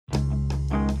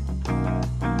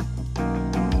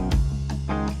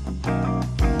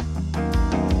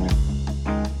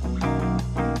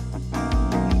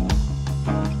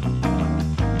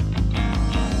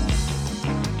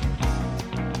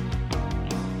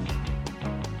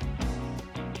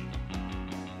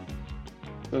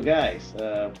So guys,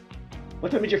 what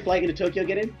time is your flight into Tokyo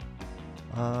get in?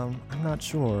 I'm not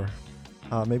sure.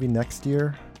 Maybe next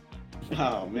year.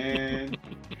 Oh man.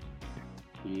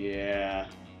 Yeah.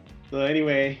 So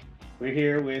anyway, we're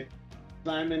here with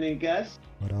Simon and Gus,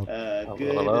 What up?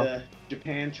 good Hello.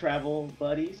 Japan travel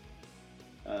buddies.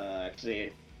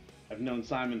 Actually, I've known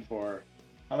Simon for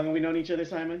how long have we known each other,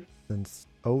 Simon? Since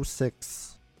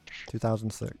 06,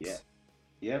 2006. Yeah.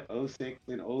 Yep, '06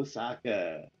 in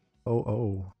Osaka.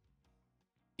 Oh.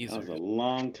 That was a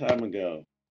long time ago.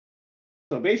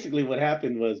 So basically, what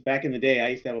happened was back in the day, I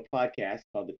used to have a podcast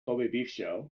called the Kobe Beef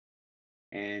Show,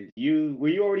 and you were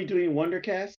you already doing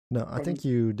Wondercast? No, I think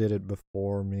you did it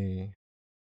before me.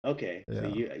 Okay,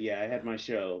 so Yeah. I had my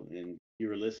show and you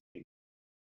were listening.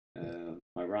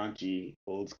 My raunchy,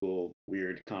 old school,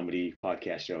 weird comedy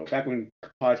podcast show. Back when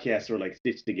podcasts were like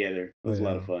stitched together, it was a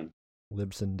lot of fun.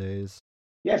 Libsyn days.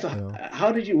 Yeah. So You know.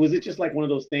 how did you? Was it just like one of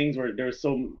those things where there was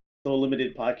so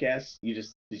limited podcasts?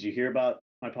 Did you hear about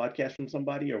my podcast from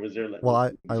somebody, or was there like Well,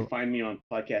 did you find me on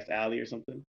Podcast Alley or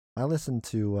something? I listened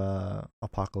to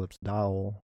Apocalypse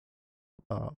Dowell,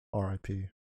 R.I.P.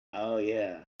 Oh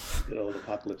yeah, good old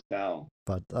Apocalypse Now.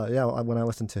 But yeah, when I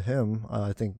listened to him,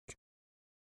 I think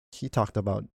he talked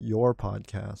about your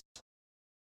podcast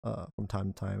from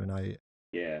time to time, and I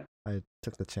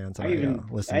took the chance and I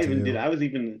listened to you.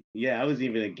 I was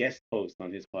even a guest host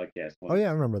on his podcast once. Oh yeah,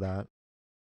 I remember that.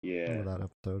 Yeah, I remember that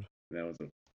episode. That was a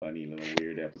funny little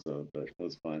weird episode, but it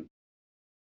was fun.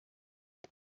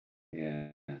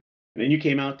 Yeah. And then you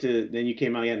came out in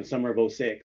the summer of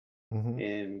 '06,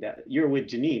 and you were with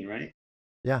Janine, right?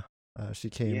 Yeah, she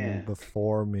came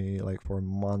before me, like for a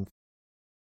month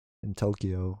in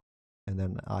Tokyo, and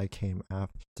then I came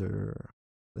after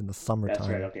in the summertime. That's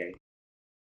right. Okay.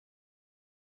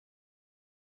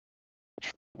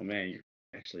 Oh man, you're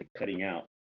actually cutting out.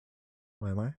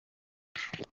 Why am I?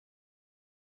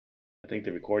 I think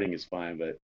the recording is fine,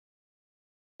 but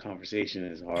conversation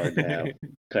is hard to have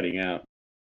cutting out.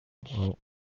 Oh,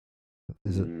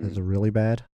 is it really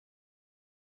bad?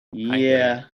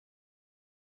 Yeah.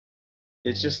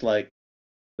 It's just like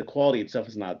the quality itself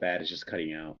is not bad. It's just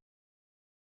cutting out.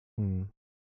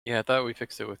 Yeah, I thought we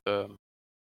fixed it with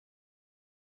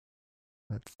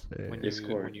Let's see.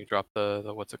 when you drop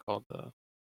the what's it called,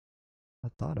 I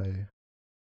thought I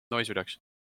noise reduction.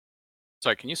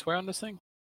 Sorry, can you swear on this thing?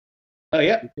 Oh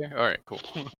yeah. All right, cool.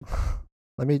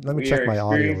 Let me check my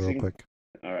audio real quick.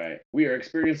 All right, we are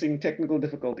experiencing technical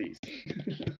difficulties.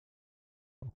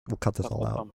 We'll cut this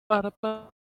all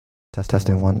out.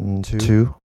 Testing 1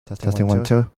 2. Testing 1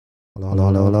 2. Hello.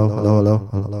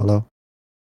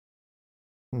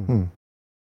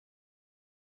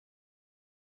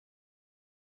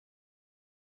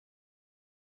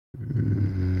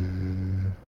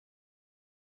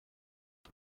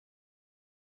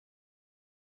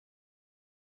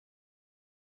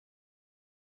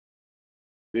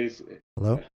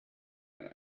 Hello?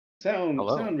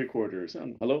 Sound recorder.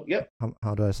 Hello? Yep.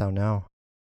 How do I sound now?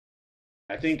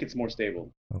 I think it's more stable.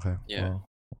 Okay. Yeah. Well,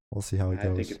 we'll see how it goes.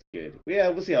 I think it's good. Yeah,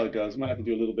 we'll see how it goes. Might have to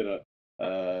do a little bit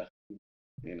of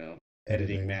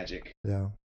editing magic. Yeah.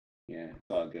 Yeah, it's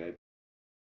all good.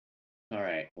 All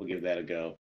right, we'll give that a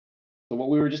go. So what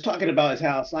we were just talking about is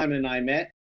how Simon and I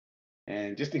met.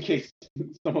 And just in case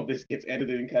some of this gets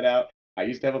edited and cut out, I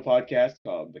used to have a podcast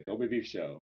called The Kobe Beef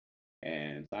Show.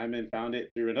 And Simon found it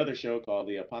through another show called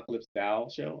The Apocalypse Now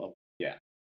Show. Oh, yeah.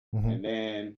 And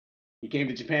then he came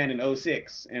to Japan in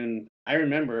 '06. And I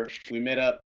remember we met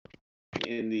up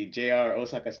in the JR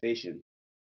Osaka station.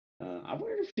 I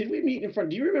wonder did we meet in front?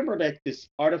 Do you remember this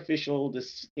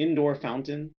indoor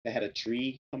fountain that had a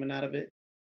tree coming out of it?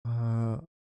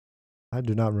 I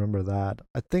do not remember that.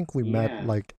 I think we met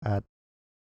like at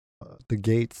the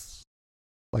gates,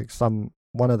 like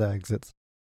one of the exits.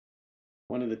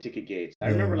 One of the ticket gates. I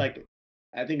remember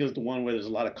I think it was the one where there's a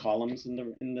lot of columns in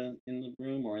the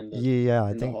room or in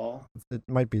the hall. It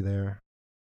might be there.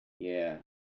 Yeah.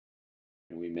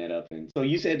 And we met up, and so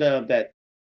you said that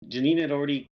Janine had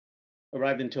already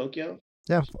arrived in Tokyo.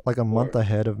 Yeah, like a month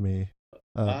ahead of me.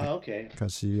 Okay.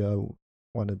 Because she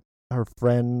wanted her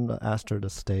friend asked her to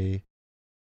stay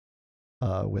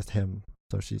with him,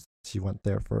 so she went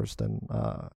there first and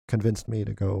convinced me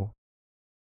to go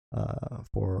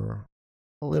for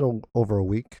a little over a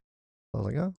week. I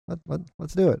was like,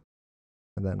 let's do it.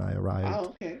 And then I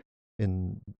arrived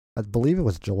in, I believe it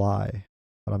was July,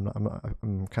 but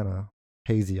I'm kind of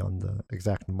hazy on the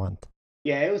exact month.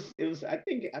 Yeah, it was. I'm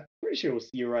pretty sure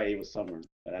you're right. It was summer,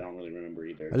 but I don't really remember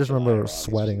either. I just remember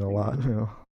sweating a lot.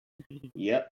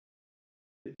 Yep,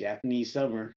 the Japanese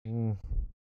summer.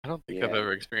 I don't think I've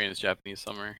ever experienced Japanese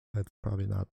summer. That's probably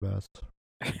not the best.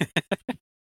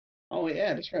 Oh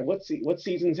yeah, that's right. What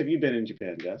seasons have you been in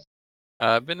Japan, Gus?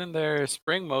 I've been in there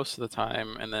spring most of the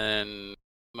time, and then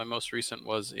my most recent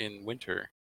was in winter.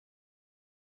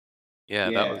 Yeah,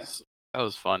 Yeah, that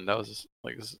was fun. That was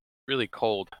like it was really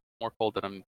cold, more cold than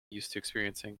I'm used to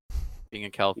experiencing being a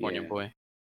California yeah, boy.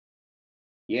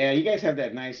 yeah. You guys have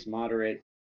that nice moderate,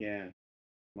 yeah,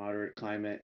 moderate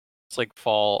climate. It's like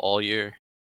fall all year.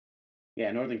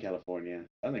 Yeah, Northern California,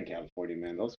 Southern California,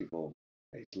 man. Those people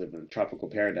they live in tropical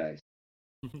paradise.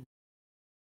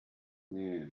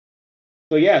 Yeah.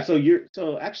 So yeah,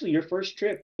 so actually your first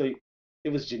trip, so it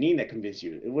was Janine that convinced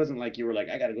you. It wasn't like you were like,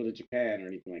 I gotta go to Japan or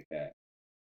anything like that.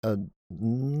 Uh,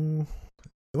 mm,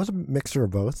 it was a mixture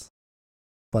of both,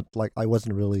 but like I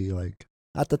wasn't really like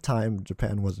at the time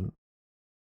Japan wasn't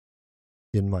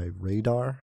in my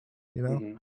radar, you know.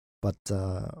 Hmm. But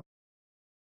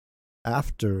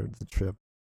after the trip,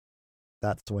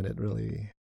 that's when it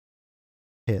really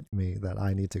hit me that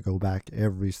I need to go back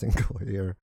every single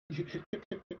year.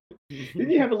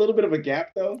 Didn't you have a little bit of a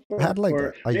gap though I had like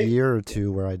for a maybe? year or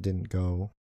two where I didn't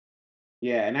go.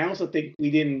 Yeah, and I also think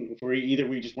we didn't for either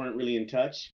we just weren't really in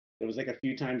touch. There was like a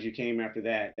few times you came after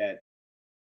that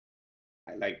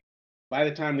I like by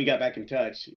the time we got back in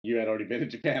touch, you had already been to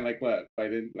Japan like what? By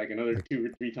then like another Like two or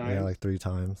three yeah, times? like 3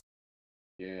 times.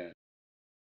 Yeah.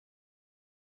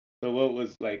 So what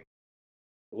was like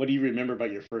what do you remember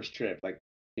about your first trip? Like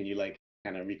can you like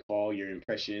kind of recall your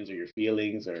impressions or your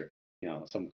feelings or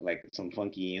some like some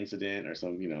funky incident or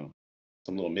some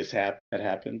little mishap that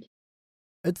happened?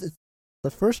 It's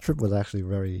the first trip was actually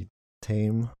very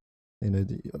tame.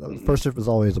 The Hmm. first trip was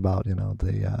always about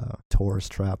the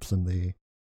tourist traps and the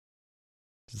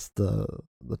just the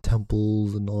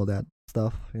temples and all that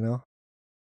stuff.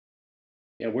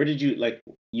 Yeah, where did you like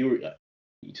you were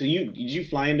so you did you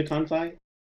fly into Kansai?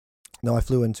 No, I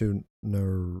flew into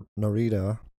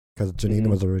Narita because Janina Hmm.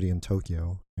 was already in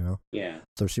Tokyo. Yeah.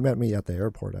 So she met me at the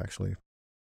airport actually,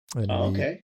 and Oh, we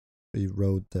okay. we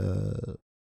rode the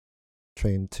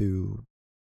train to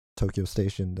Tokyo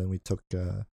Station. Then we took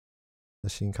the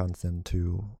Shinkansen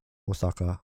to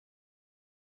Osaka.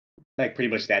 Like pretty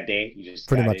much that day, you just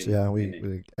Pretty got much, in yeah. and We then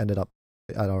we ended up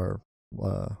at our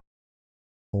uh,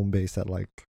 home base at like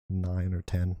 9 or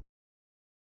 10.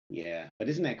 yeah. But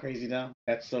isn't that crazy though?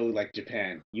 That's so like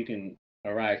Japan. You can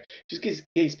arrive just in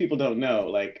case people don't know,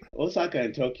 like Osaka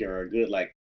and Tokyo are a good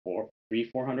like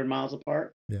 400 miles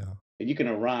apart, Yeah, and you can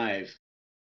arrive,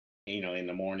 in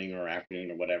the morning or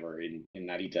afternoon or whatever in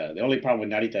Narita. The only problem with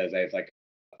Narita is that it's like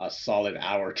a solid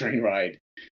hour train ride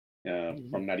Mhm.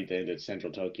 from Narita into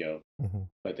central Tokyo. hmm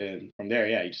But then from there,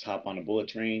 yeah, you just hop on a bullet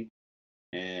train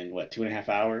and what, 2.5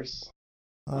 hours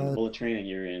on the uh, bullet train and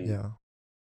you're in. yeah.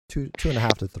 Two and a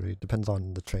half to three depends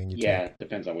on the train you take. Yeah,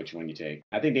 depends on which one you take.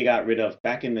 I think they got rid of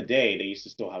back in the day. They used to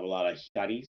still have a lot of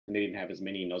hikaris, and they didn't have as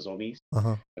many nozomis. Uh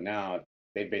huh. But now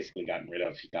they've basically gotten rid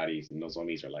of hikaris, and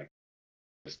nozomis are like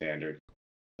the standard.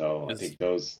 So I Is think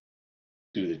those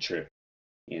do the trip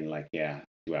in like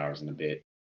 2 hours and a bit.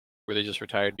 Were they just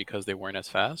retired because they weren't as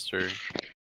fast, or?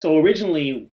 So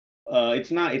originally,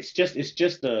 it's not. It's just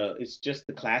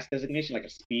the class designation, like a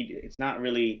speed. It's not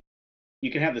really.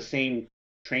 You can have the same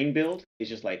train build. It's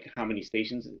just like how many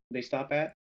stations they stop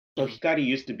at. So Mhm. Hikari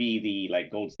used to be the like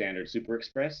gold standard Super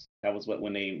Express. That was what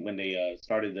when they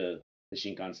started the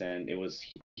Shinkansen. It was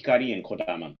Hikari and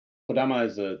Kodama. Kodama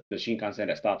is the Shinkansen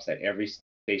that stops at every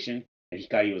station, and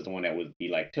Hikari was the one that would be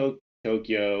like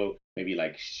Tokyo, maybe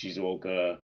like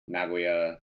Shizuoka,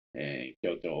 Nagoya, and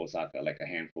Kyoto, Osaka, like a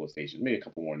handful of stations, maybe a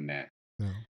couple more than that.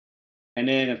 Yeah. And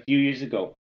then a few years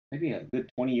ago, maybe a good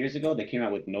 20 years ago, they came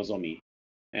out with Nozomi,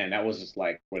 and that was just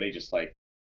like where they just like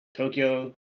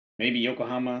Tokyo, maybe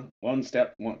Yokohama,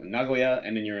 Nagoya,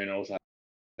 and then you're in Osaka,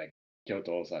 like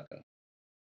Kyoto, Osaka.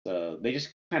 So they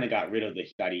just kind of got rid of the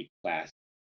Hikari class,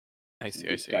 I see,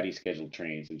 I the see. Hikari scheduled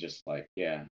trains, and just like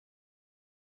and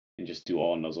just do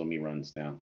all Nozomi runs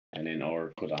now, and then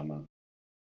or Kodama.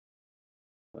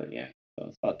 But yeah, so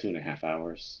it's about 2.5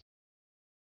 hours.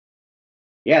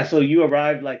 Yeah, so you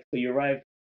arrived.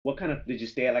 What kind of did you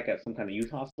stay at like some kind of youth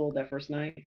hostel that first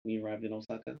night when you arrived in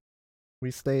Osaka?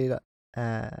 We stayed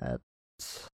at.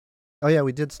 Oh yeah,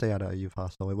 we did stay at a youth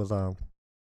hostel. It was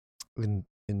in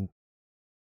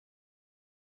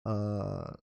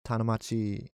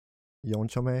Tanamachi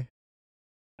Yonchome.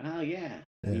 Oh yeah,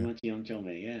 Yeah, Tanimachi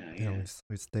Onchome. Yeah, yeah. yeah.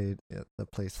 We stayed at the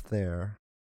place there.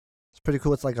 It's pretty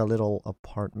cool. It's like a little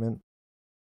apartment,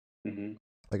 Hmm.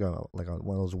 like a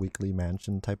one of those weekly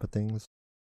mansion type of things.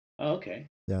 Oh, okay.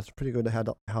 Yeah, it's pretty good. It had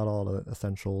all the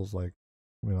essentials like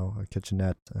a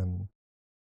kitchenette and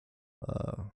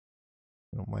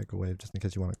microwave just in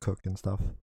case you want to cook and stuff.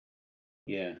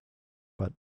 Yeah.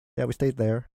 But yeah, we stayed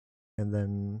there, and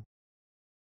then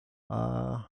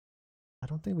I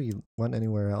don't think we went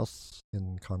anywhere else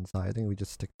in Kansai. I think we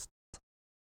just stick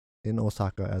in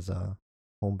Osaka as a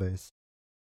home base.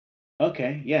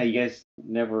 Okay. Yeah, you guys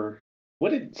never.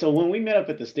 So when we met up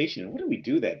at the station, what did we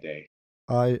do that day?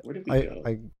 I Where did we I go?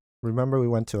 I remember we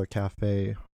went to a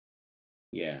cafe,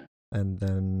 Yeah. and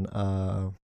then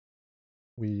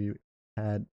we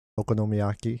had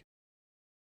okonomiyaki,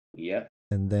 Yep.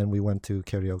 and then we went to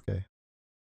karaoke.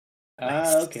 Ah,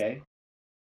 Nice. okay.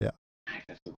 Yeah,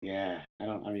 Yeah.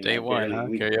 I mean, Day I one,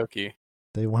 barely. huh? Karaoke.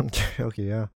 they won karaoke.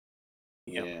 Yeah,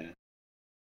 Yep. Yeah.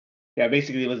 Yeah.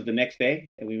 Basically, it was the next day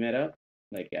that we met up.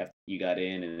 Like after you got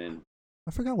in, and then.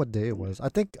 I forgot what day it was. I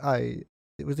think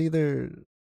it was either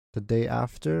the day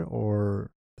after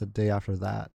or the day after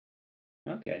that,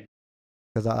 Okay.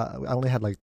 because I only had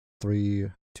like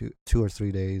 2 or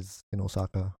 3 days in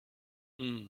Osaka.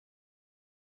 Mm.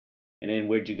 And then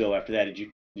where'd you go after that? Did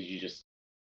you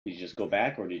just go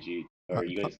back, or you Uh,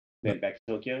 guys no, went back to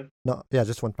Tokyo? no, yeah,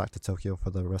 just went back to Tokyo for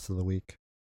the rest of the week,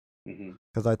 Hmm.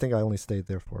 because I think I only stayed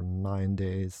there for 9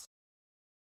 days,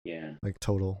 Yeah. like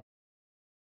total.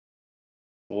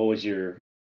 What was your?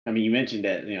 I mean, you mentioned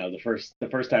that the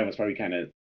first time was probably kind of,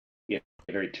 yeah,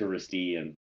 very touristy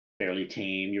and fairly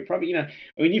tame. You're probably,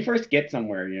 when you first get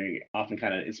somewhere, you're often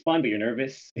kind of, it's fun, but you're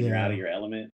nervous and you're out of Yeah, your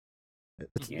element.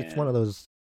 it's Yeah. one of those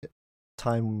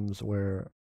times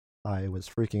where I was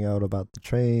freaking out about the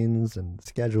trains and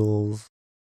schedules,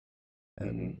 Hmm.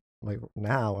 and like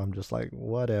now I'm just like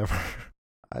whatever.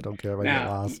 I don't care if I get Now,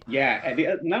 lost. yeah,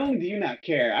 not only do you not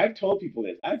care, I've told people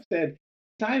this. I've said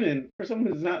Simon, for someone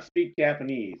who does not speak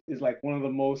Japanese, is like one of the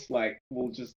most like will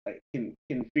just like can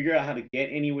figure out how to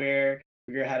get anywhere,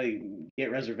 figure out how to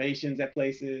get reservations at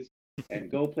places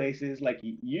and go places. Like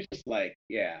you just like,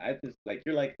 yeah, I just like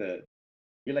you're like the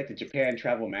Japan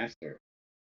travel master,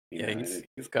 Yeah, and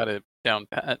he's got it down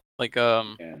pat. Like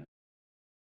yeah.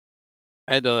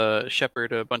 I had to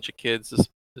shepherd a bunch of kids. This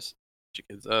bunch of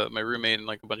kids. My roommate and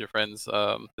like a bunch of friends.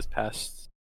 This past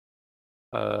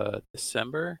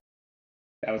December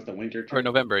That was the winter or trip.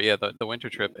 November. Yeah, the winter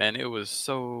trip, and it was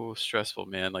so stressful,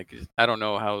 man. Like I don't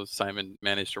know how Simon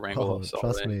managed to wrangle Oh, us all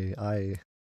trust in, me, I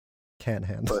can't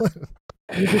handle but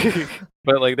it.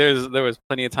 but like there was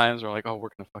plenty of times where like, oh, we're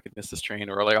gonna fucking miss this train,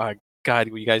 or like, oh God,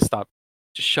 will you guys stop?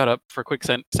 Just shut up for a quick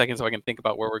second so I can think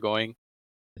about where we're going.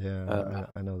 Yeah, Uh,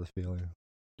 I know the feeling.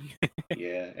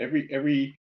 Yeah, every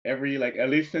like at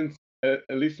least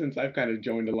since I've kind of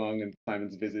joined along in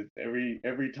Simon's visits,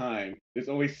 every time there's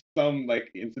always some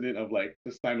like incident of like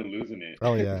just Simon losing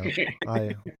Oh yeah, it.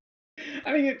 I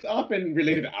I mean, it's often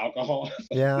related to alcohol, so it's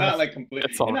yeah. not like complete.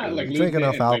 it's all You're not like You good. drink losing it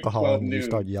enough in like alcohol 12 and you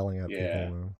start noon. yelling at people, Yeah,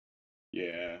 man.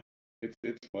 yeah.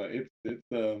 It's fun. It's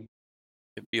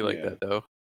It'd be like yeah. that though.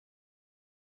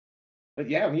 But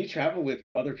yeah, when you travel with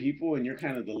other people and you're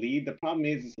kind of the lead, the problem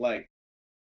is like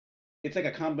it's like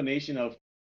a combination of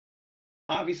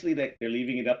obviously that they're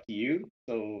leaving it up to you,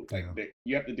 so like Yeah.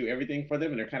 you have to do everything for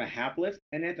them and they're kind of hapless,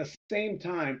 and at the same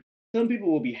time some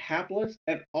people will be hapless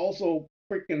and also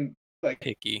freaking like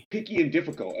Picky. picky and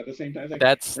difficult at the same time. It's like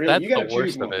really That's you the got to choose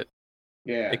worst of one. it.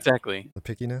 Yeah. Exactly. The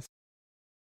pickiness.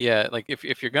 Yeah, like if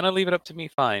you're gonna leave it up to me,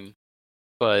 fine.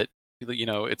 But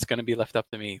it's gonna be left up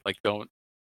to me. Like don't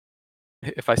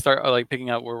if I start like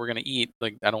picking out where we're gonna eat,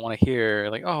 like I don't want to hear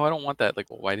like, oh, I don't want that. Like,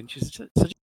 well, why didn't you suggest?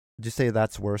 Would you say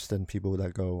that's worse than people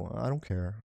that go, I don't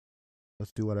care,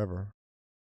 let's do whatever?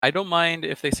 I don't mind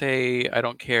if they say I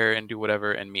don't care and do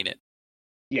whatever and mean it.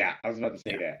 Yeah, I was about to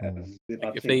say Yeah. that. I Mm, was Like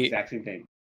about to say the exact same thing.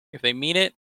 if they mean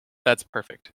it, that's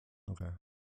perfect. okay.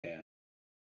 Yeah.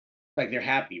 Like they're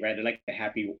happy, right? They're like the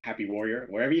happy warrior.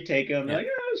 Wherever you take them, they're Yeah. like,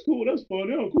 "Yeah, that's cool, that's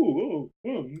fun, oh,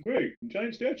 cool, great,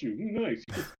 giant statue, nice,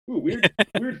 ooh,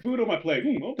 weird food on my plate,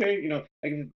 okay,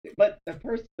 like." But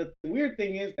the weird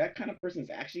thing is that kind of person is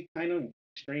actually kind of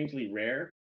strangely rare.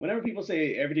 Whenever people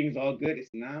say everything's all good, it's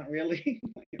not really.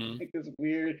 Like, it's Mm. like this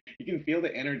weird. You can feel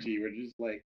the energy. We're just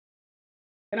like,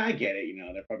 and I get it.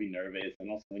 They're probably nervous, and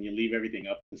also when you leave everything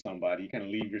up to somebody, you kind of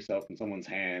leave yourself in someone's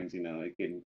hands. It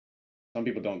can some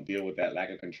people don't deal with that lack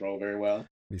of control very well.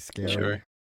 Be So scary. Sure.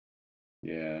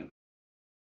 yeah.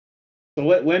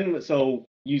 So so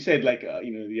you said like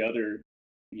the other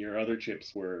your other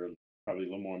trips were probably a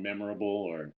little more memorable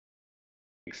or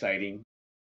exciting.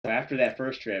 So after that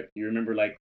first trip, you remember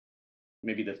like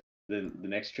maybe the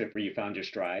next trip where you found your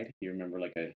stride? You remember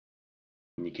like a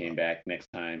when you came back next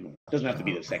time? It doesn't have to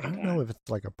be the I second don't know time. if it's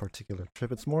like a particular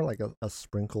trip. It's more like a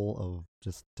sprinkle of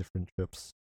just different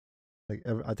trips. Like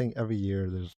I think every year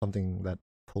there's something that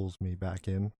pulls me back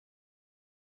in.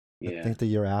 I Yeah. think the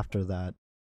year after that,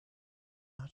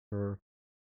 not sure.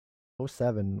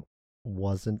 07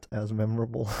 wasn't as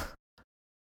memorable,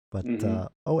 but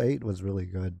 08 was really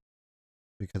good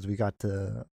because we got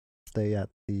to stay at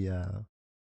the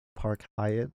Park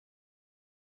Hyatt,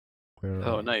 where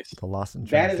Oh, nice. the Lost in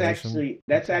That is Translation.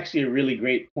 that's actually a really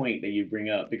great point that you bring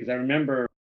up, because I remember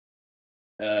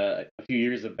a few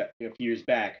years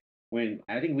back when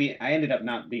I ended up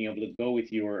not being able to go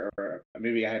with you, or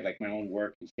maybe I had like my own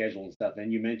work and schedule and stuff.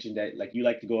 And you mentioned that like you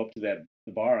like to go up to the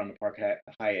bar on the Park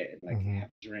Hyatt and like have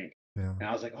a drink. Yeah. And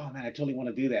I was like, oh man, I totally want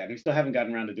to do that. We still haven't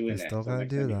gotten around to doing that. Still So gotta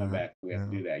next do time you that. come back, we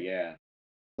have to do that. Yeah.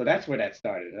 So that's where that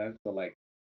started. Huh? So like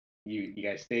you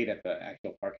guys stayed at the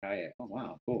actual Park Hyatt. Oh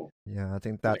wow, cool. Yeah, I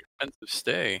think An that expensive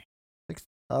stay.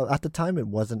 at the time it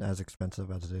wasn't as expensive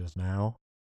as it is now,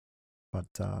 but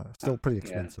still pretty Yeah.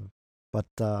 expensive. But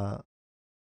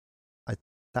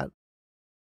that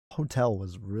hotel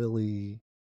was really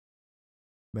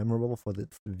memorable for the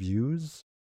views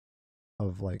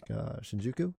of like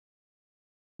Shinjuku.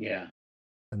 Yeah.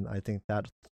 And I think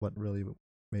that's what really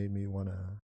made me want to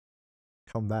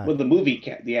come back. Well, the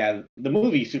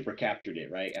movie super captured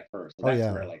it right at first. So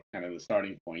that's where like kind of the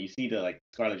starting point. You see the like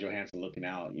Scarlett Johansson looking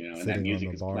out, you know, and that Sitting on music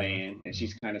the is bar. playing, and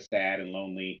she's kind of sad and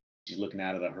lonely. She's looking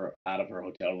out of her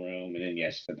hotel room, and then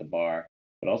she's at the bar.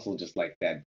 But also just like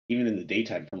that, even in the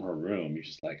daytime from her room, you're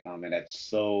just like, oh man,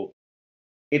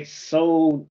 it's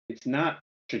not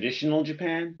traditional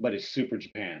Japan, but it's super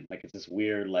Japan. Like it's this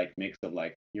weird like mix of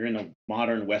like you're in a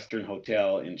modern Western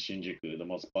hotel in Shinjuku, the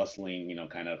most bustling, you know,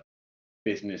 kind of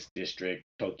business district,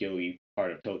 Tokyo-y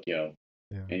part of Tokyo.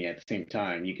 Yeah. And yet at the same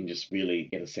time, you can just really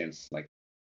get a sense like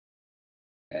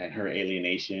and her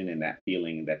alienation and that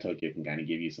feeling that Tokyo can kind of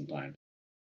give you sometimes.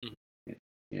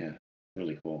 Yeah,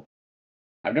 really cool.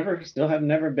 Have never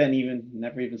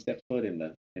even stepped foot in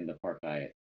the Park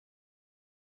Hyatt.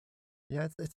 Yeah,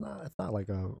 it's not like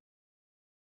it's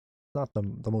not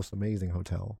the most amazing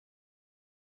hotel.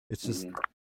 It's just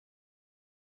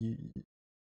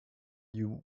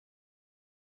you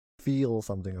feel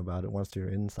something about it once you're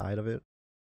inside of it.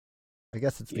 I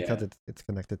guess it's because it's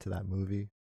connected to that movie.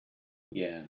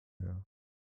 Yeah. Yeah.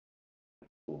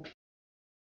 Cool.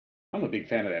 I'm a big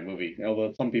fan of that movie,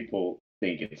 although some people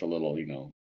think it's a little, you know,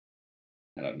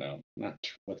 I don't know, not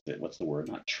what's the word?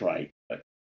 Not trite, but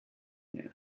yeah.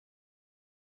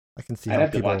 I can see how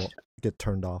people get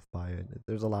turned off by it.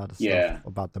 There's a lot of stuff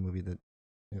about the movie that,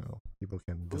 you know, people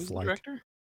can dislike. Who's the director?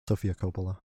 Sofia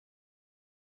Coppola.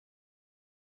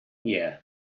 Yeah.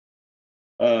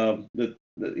 And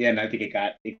I think it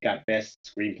got best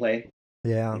screenplay.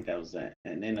 Yeah. I think that was that.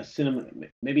 And then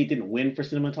maybe it didn't win for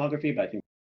cinematography, but I think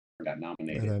it got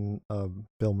nominated. And then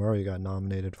Bill Murray got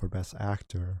nominated for best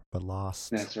actor, but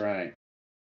lost. That's right.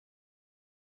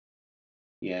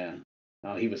 Yeah.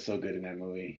 Oh, he was so good in that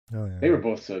movie. Oh yeah. They were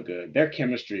both so good. Their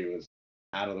chemistry was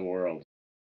out of the world.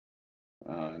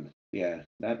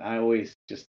 That I always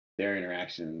just their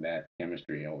interaction, that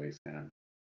chemistry always kind of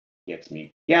gets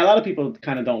me. Yeah, a lot of people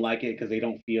kind of don't like it because they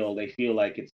feel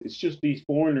like it's just these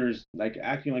foreigners like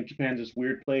acting like Japan's this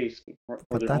weird place for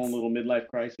their own little midlife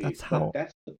crises. That's how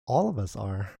all of us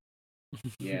are.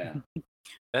 Yeah.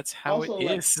 That's how also,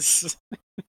 it is.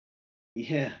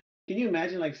 Yeah. Can you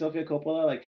imagine like Sofia Coppola?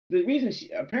 Like the reason she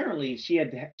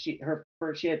had a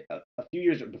few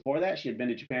years before that she had been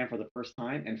to Japan for the first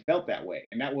time and felt that way,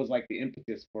 and that was like the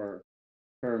impetus for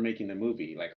her making the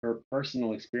movie, like her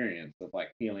personal experience of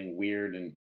like feeling weird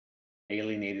and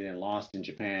alienated and lost in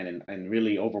Japan, and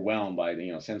really overwhelmed by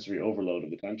the sensory overload of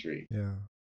the country. Yeah.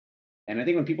 And I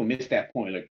think when people miss that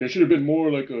point, like there should have been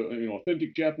more like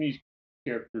authentic Japanese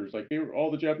characters. Like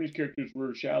all the Japanese characters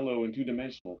were shallow and two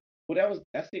dimensional. Well,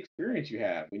 that's the experience you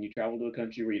have when you travel to a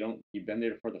country where you've been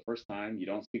there for the first time, you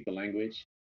don't speak the language.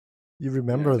 You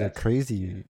remember the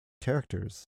crazy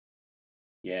characters.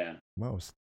 Yeah.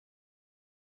 Most.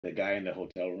 The guy in the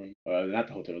hotel room, not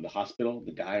the hotel, the hospital,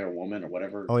 the guy or woman or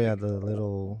whatever. Oh yeah, the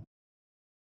little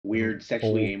weird,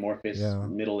 sexually amorphous,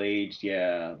 middle-aged,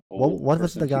 What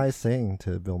was the guy saying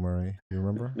to Bill Murray? Do you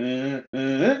remember? Yeah,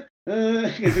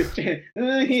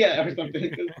 or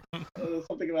something.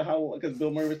 Something about because Bill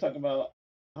Murray was talking about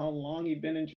how long he'd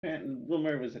been in Japan, and Bill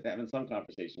Murray was having some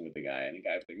conversation with the guy, and the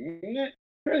guy was like,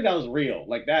 apparently that was real.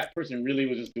 Like that person really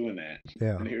was just doing that.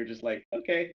 Yeah. And they were just like,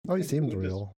 okay. Oh, he seemed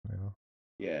real. Yeah.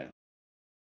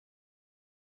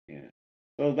 Yeah.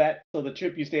 So the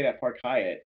trip you stayed at Park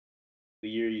Hyatt, the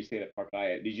year you stayed at Park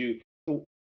Hyatt,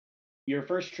 your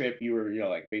first trip you were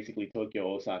like basically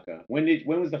Tokyo, Osaka. When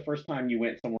was the first time you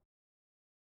went somewhere?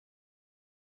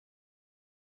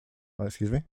 Oh, excuse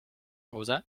me? What was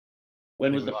that?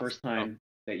 When was the first time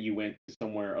that you went to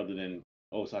somewhere other than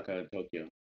Osaka and Tokyo?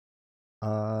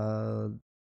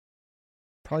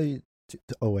 Probably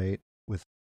 08 with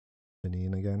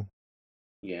Janine again.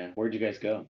 Yeah, where'd you guys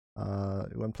go?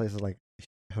 We went places like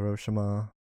Hiroshima.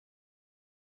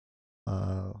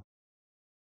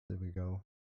 Did we go?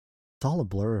 It's all a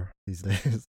blur these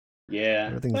days. Yeah.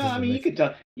 Everything's Well, just I a mean, you mix. could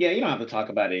talk. Yeah, you don't have to talk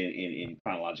about it in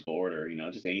chronological order.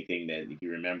 Just anything that if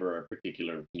you remember a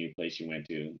particular new place you went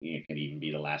to, it can even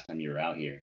be the last time you were out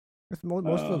here. It's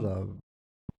most of the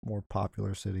more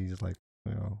popular cities like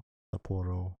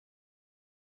Sapporo.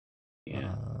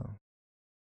 Yeah.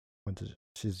 Went to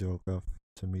Shizuoka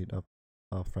to meet up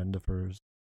a friend of hers.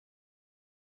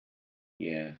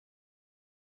 Yeah.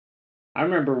 I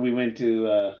remember we went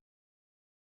to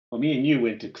me and you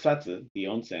went to Kusatsu, the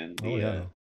onsen, the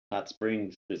hot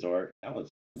springs resort.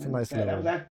 It's a nice little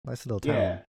yeah.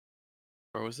 town.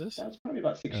 Where was this? That was probably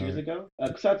about 6 years ago.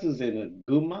 Kusatsu's in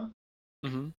Gunma.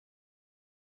 Mm-hmm.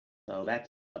 So that's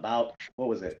about, what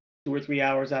was it, 2 or 3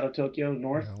 hours out of Tokyo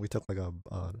north? Yeah, we took like a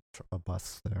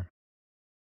bus there.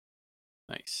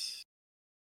 Nice.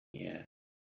 Yeah.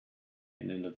 And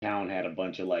then the town had a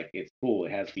bunch of it's cool.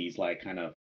 It has these kind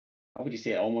of, how would you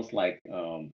say it? Almost like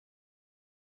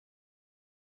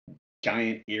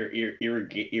giant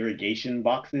irrigation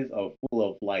boxes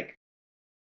full of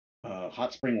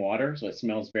hot spring water. So it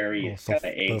smells very, it's got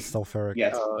an egg. Sulfuric.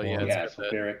 Yes. Oh yeah, Yeah, it's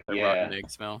sulfuric. that Yeah. rotten egg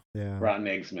smell. Yeah. Rotten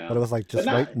egg smell. But it was like just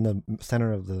right in the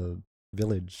center of the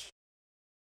village.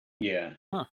 Yeah.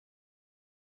 Huh.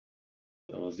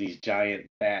 So it was these giant,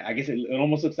 I guess it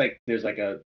almost looks like there's like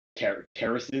a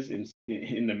terraces in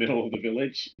the middle of the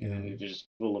village, and it's just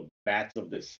full of vats of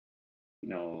this,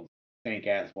 stank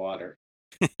ass water.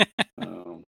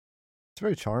 It's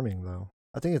very charming, though.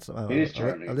 I think it is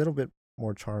charming. A little bit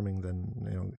more charming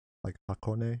than like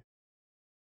Hakone.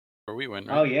 Where we went,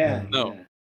 right? Oh yeah. No.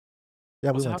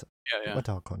 Yeah, we went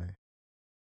to Hakone.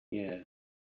 Yeah. I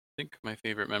think my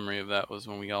favorite memory of that was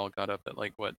when we all got up at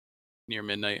near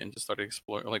midnight and just started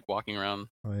exploring, walking around.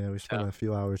 Oh yeah, we spent a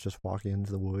few hours just walking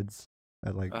into the woods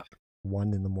at 1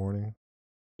 a.m.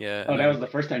 Yeah. Oh, that was the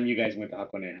first time you guys went to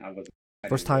Hakone.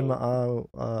 First time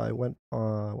I went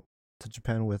to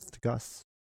Japan with Gus.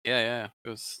 Yeah. It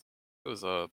was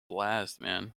a blast,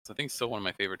 man. I think it's still one of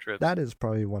my favorite trips. That is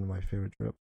probably one of my favorite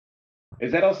trips.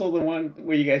 Is that also the one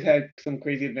where you guys had some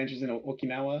crazy adventures in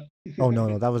Okinawa? Oh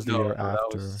no, that was the year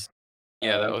after.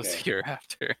 That was the year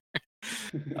after.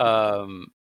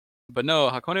 But no,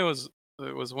 Hakone was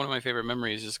one of my favorite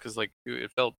memories, just because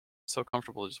it felt so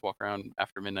comfortable to just walk around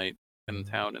after midnight in the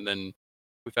town, and then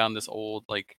we found this old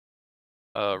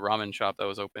ramen shop that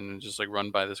was open and just run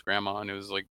by this grandma, and it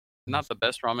was not the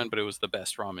best ramen, but it was the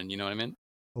best ramen. You know what I mean?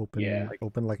 Open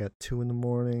at 2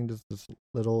 a.m. Just this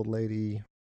little old lady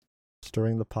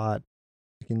stirring the pot,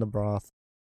 making the broth.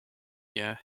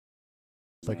 Yeah.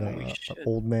 It's like an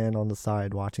old man on the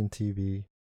side watching TV.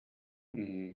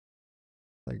 Mm-hmm.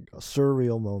 Like a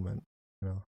surreal moment,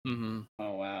 Mm-hmm.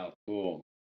 Oh wow, cool.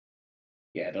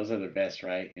 Yeah, those are the best,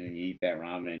 right? And then you eat that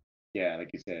ramen. Yeah, like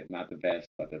you said, not the best,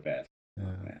 but the best. Yeah.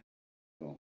 Oh, man.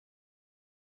 Cool.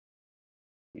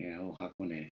 Yeah,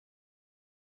 Hakone.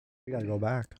 We gotta go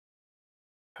back.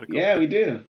 Yeah, we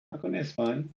do. Hakone is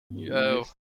fun. Yo.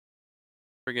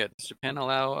 Forget, does Japan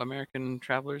allow American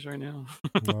travelers right now?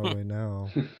 Not right now.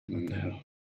 No.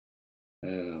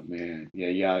 Oh man. Yeah,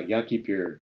 y'all keep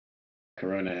your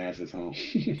corona asses home.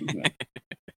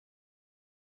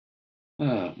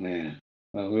 Oh man.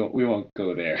 Well, we won't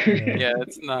go there. Yeah,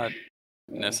 it's not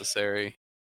necessary.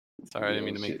 Sorry, I didn't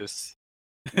mean to make this.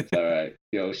 It's all right.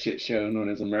 The old shit show known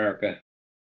as America.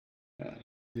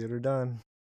 Theater done.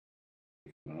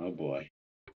 Oh boy.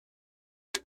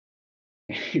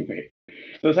 Anyway,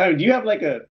 so Simon, do you have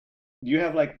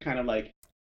kind of a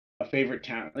favorite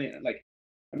town?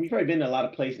 You've probably been to a lot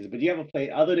of places, but do you have a place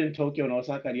other than Tokyo and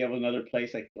Osaka? Do you have another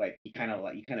place you kind of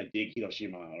dig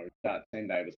Hiroshima, or thought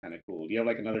Sendai was kind of cool? Do you have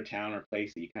another town or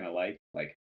place that you kind of like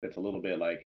that's a little bit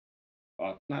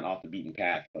not off the beaten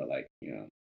path, but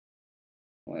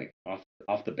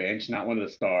off the bench, not one of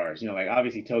the stars?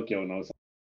 Obviously Tokyo and Osaka.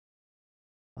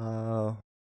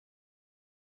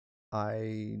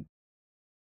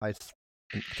 I think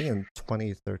in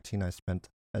 2013 I spent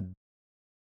a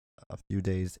few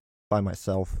days by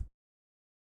myself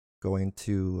going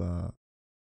to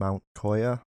Mount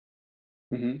Koya.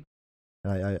 Mm-hmm.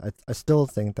 And I still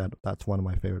think that's one of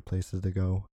my favorite places to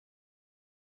go.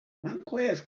 Mount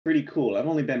Koya is pretty cool. I've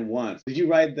only been once. Did you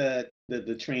ride the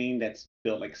train that's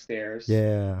built like stairs?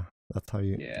 Yeah, that's how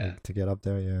you to get up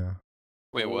there. Yeah.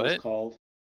 Wait, what? It's called?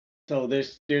 So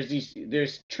there's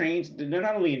trains. They're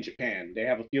not only in Japan. They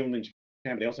have a few of them in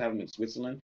Japan, but they also have them in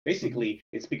Switzerland. Basically,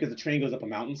 it's because the train goes up a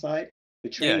mountainside. The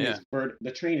train is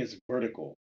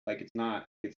vertical. Like it's not.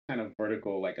 It's kind of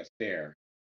vertical, like a stair.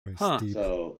 Very Huh. steep.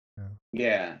 So Yeah.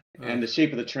 yeah, and Ugh. the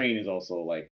shape of the train is also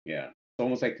like it's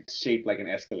almost like it's shaped like an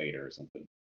escalator or something.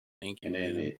 Thank you, And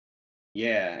then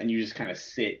man. and you just kind of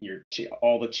sit.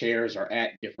 All the chairs are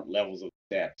at different levels of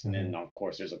steps, and then Mhm. of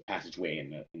course there's a passageway in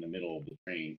the middle of the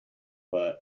train.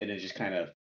 But it is just kind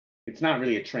of it's not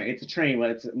really a train. It's a train,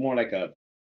 but it's more An like a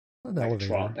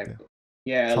elevator.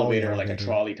 Yeah. Trolley elevator, like a elevator.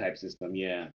 trolley type system.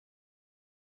 Yeah,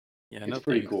 Yeah, it's no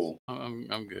pretty thanks. cool.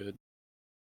 I'm good.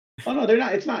 Oh no, they're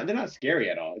not. It's not. They're not scary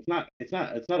at all. It's not. It's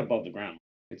not. It's not above the ground.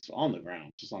 It's on the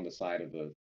ground, just on the side of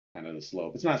the kind of the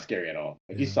slope. It's not scary at all.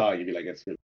 If you Yeah. saw it, you'd be like, "It's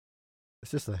really,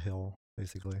 It's just a hill,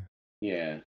 basically.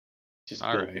 yeah." Just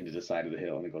All built right. into the side of the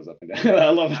hill and it goes up and down.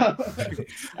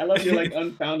 I love your like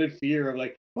unfounded fear of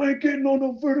like I ain't getting on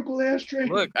no vertical ass Look,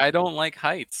 train. I don't like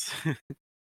heights.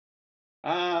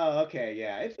 Oh, okay,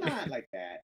 yeah. It's not like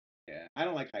that. Yeah, I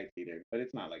don't like heights either, but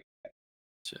it's not like that.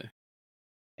 Sure.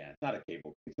 Yeah, it's not a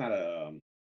cable. It's not a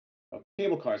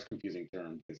cable car is a confusing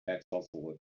term because that's also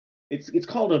what it's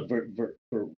called a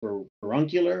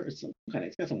veruncular. It's some kind of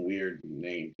it's got some weird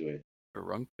name to it.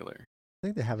 Furuncular. I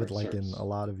think they have For it like in a service.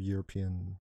 lot of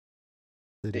European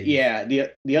cities. Yeah,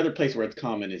 the other place where it's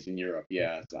common is in Europe.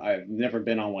 Yeah, so I've never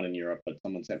been on one in Europe, but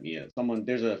someone sent me someone.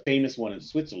 There's a famous one in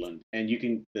Switzerland, and you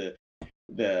can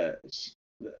the,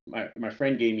 my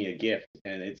friend gave me a gift,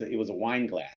 and it was a wine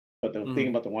glass. But the thing Mhm.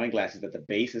 about the wine glass is that the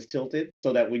base is tilted,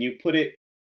 so that when you put it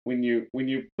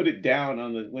down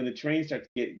on the when the train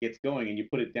gets going, and you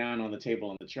put it down on the table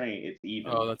on the train, it's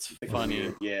even. Oh, that's It's like a funny.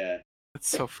 weird, yeah, That's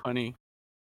so funny.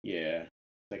 yeah,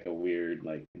 it's like a weird,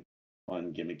 like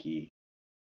fun gimmicky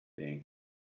thing.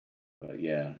 But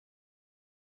yeah.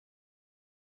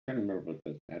 I can't remember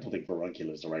what I don't think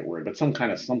veruncular is the right word, but some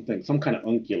kind of something, some kind of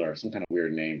uncular, some kind of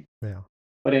weird name. Yeah.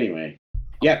 But anyway,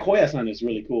 yeah, Koyasan is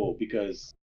really cool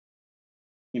because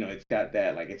it's got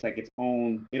that it's like its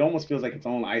own. It almost feels like its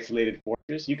own isolated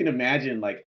fortress. You can imagine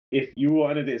like if you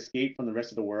wanted to escape from the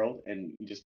rest of the world and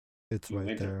It's you right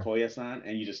went to there. Koyasan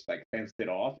and you just like fenced it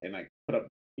off and like put up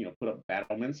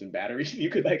battlements and batteries. You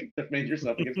could like defend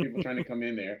yourself against people trying to come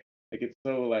in there. Like it's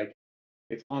so like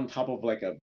it's on top of like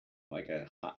a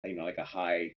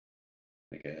high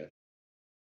like a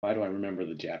why do I remember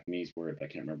the Japanese word, but I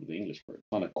can't remember the English word.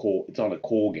 It's on a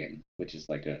kogen, which is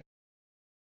like a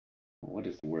what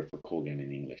is the word for kogen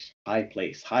in English? High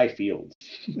place, high field.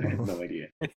 I have no idea.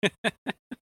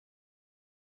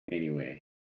 Anyway,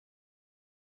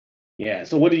 yeah.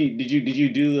 So what did you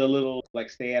do the little like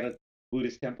stay at a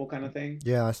Buddhist temple kind of thing?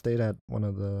 Yeah, I stayed at one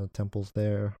of the temples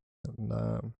there,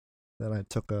 and then I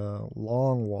took a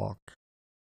long walk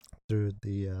through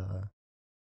the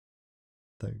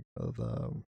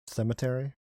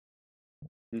cemetery. I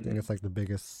think Mm-hmm. it's like the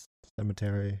biggest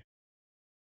cemetery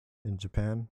in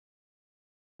Japan.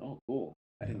 Oh, cool.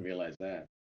 I Yeah, didn't realize that.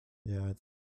 yeah.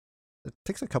 It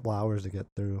takes a couple hours to get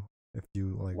through if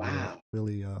you like Wow.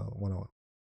 really want to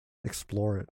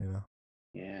explore it, you know.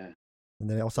 Yeah. And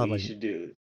they also What have you like, should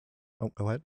do. oh, go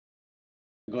ahead.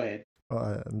 Go ahead.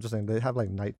 I'm just saying they have like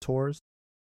night tours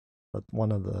that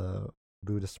one of the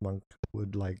Buddhist monk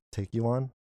would like take you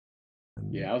on,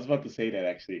 and Yeah, I was about to say that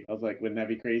actually. I was like, wouldn't that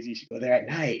be crazy? You should go there at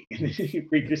night and then you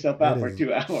freak it, yourself it out for is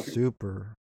 2 hours.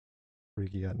 super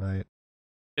freaky at night.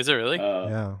 Is it really?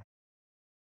 Yeah,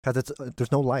 because it's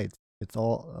there's no light. It's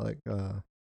all like the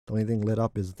only thing lit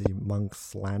up is the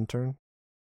monk's lantern.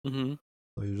 Mm-hmm.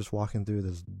 So you're just walking through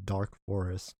this dark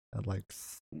forest at like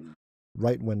Mm,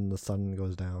 right when the sun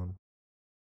goes down.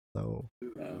 So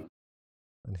uh,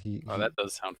 and Oh, that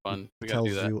does sound fun. he We gotta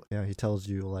do tells that. you, yeah, he tells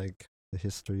you like the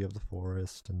history of the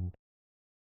forest and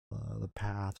the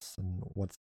paths and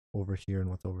what's over here and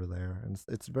what's over there, and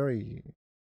it's very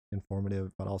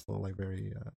informative, but also like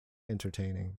very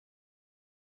entertaining.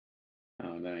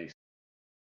 oh, nice.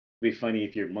 Be funny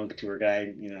if your monk tour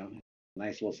guide,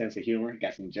 nice little sense of humor,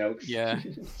 got some jokes, Yeah.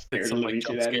 Hit scared the some like living shit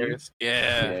jump out of you. scares.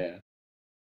 Yeah.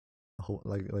 Yeah,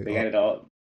 Like they got it all.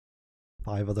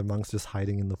 5 other monks just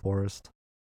hiding in the forest,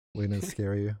 waiting to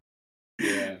scare you.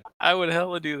 Yeah, I would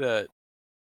hella do that.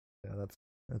 Yeah,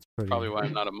 that's pretty. Probably why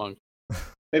I'm not a monk.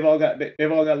 they've all got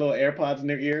little AirPods in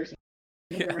their ears.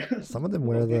 Yeah. Some of them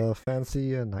wear the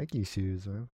fancy Nike shoes,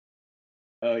 man.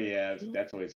 Oh yeah,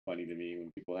 that's always funny to me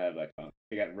when people have like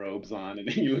they got robes on and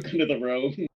then you look under the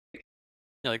robe. You're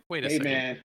like, wait a Hey second.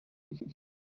 man,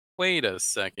 Wait a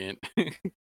second.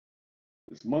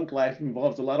 this monk life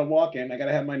involves a lot of walking. I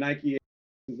gotta have my Nike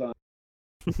on.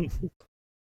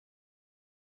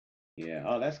 Yeah.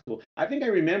 Oh, that's cool. I think I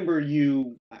remember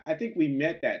you. I think we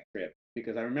met that trip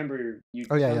because I remember you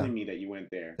Oh yeah, yeah. telling me that you went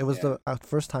there. It was Yeah. the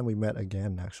first time we met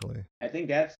again, actually. I think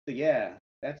that's the yeah.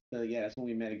 that's when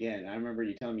we met again. I remember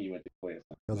you telling me you went to Koya.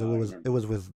 Because No, it was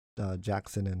with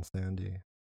Jackson and Sandy.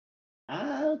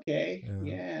 Ah, okay.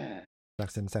 Yeah.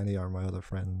 Jackson and Sandy are my other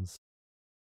friends.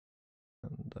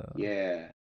 And yeah.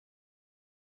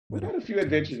 We had a few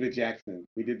adventures with Jackson.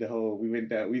 We did the whole. We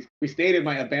went. We stayed at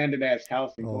my abandoned ass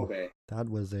house in Kobe. That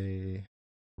was a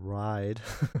ride.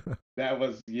 That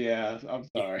was I'm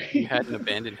sorry. You had an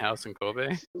abandoned house in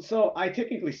Kobe? So I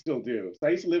technically still do. So I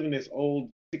used to live in this old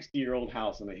 60-year-old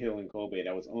house on a hill in Kobe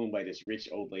that was owned by this rich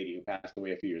old lady who passed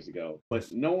away a few years ago.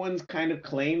 But no one's kind of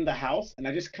claimed the house, and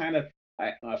I just kind of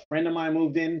a friend of mine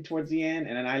moved in towards the end,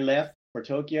 and then I left for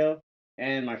Tokyo.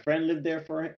 And my friend lived there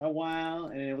for a while,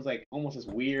 and it was like almost this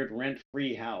weird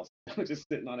rent-free house. just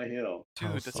sitting on a hill.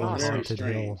 Dude, that's awesome. Very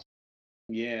strange. Hill.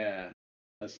 Yeah,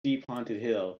 a steep haunted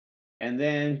hill. And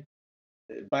then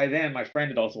by then, my friend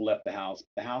had also left the house.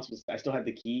 The house was, I still had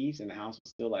the keys, and the house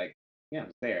was still like, it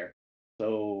was there.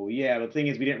 So yeah, the thing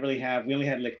is, we only had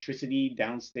electricity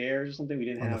downstairs or something. We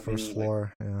didn't have on the first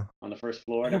floor. On the first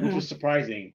floor, which was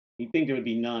surprising. You'd think there would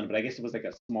be none, but I guess it was like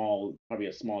probably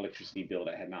a small electricity bill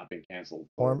that had not been canceled.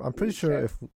 Or I'm pretty sure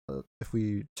if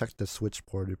we checked the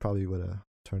switchboard, we probably would have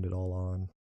turned it all on.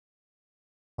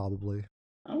 Probably.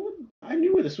 I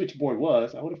knew where the switchboard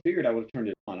was. I would have figured I would have turned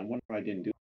it on. I wonder why I didn't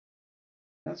do it.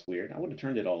 That's weird. I would have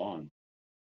turned it all on.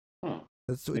 Huh.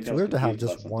 It's weird to have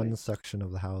just one section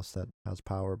of the house that has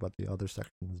power, but the other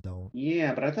sections don't.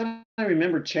 Yeah, but I thought I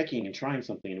remembered checking and trying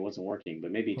something and it wasn't working.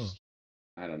 But maybe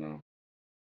I don't know.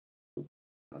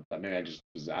 I thought maybe I just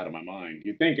was out of my mind.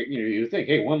 You think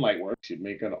hey, one light works, you'd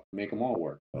make them all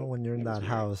work. Well, when you're in that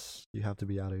house, you have to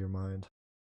be out of your mind.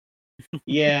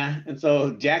 Yeah, and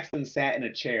so Jackson sat in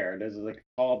a chair. There's like a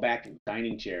tall back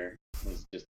dining chair.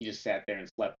 He just sat there and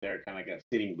slept there, kind of like a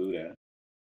sitting Buddha.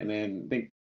 And then I think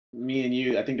me and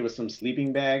you, I think there was some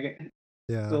sleeping bag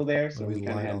still there, so we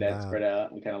kind of had that spread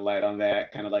out. We kind of lied on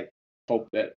that, kind of like hope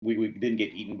that we didn't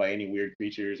get eaten by any weird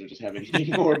creatures or just have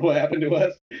anything horrible happen to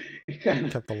us.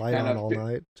 Kept the light on all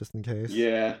night just in case.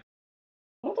 Yeah.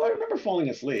 Although I remember falling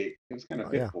asleep. It was kind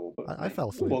of fitful. But I fell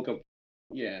asleep. We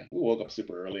woke up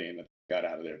super early and got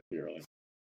out of there pretty early.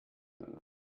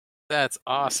 That's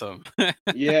awesome.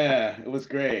 Yeah, it was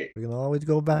great. We can always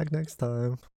go back next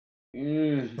time.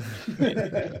 I'm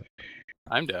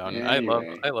down.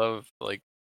 Anyway. I love like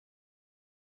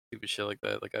stupid shit like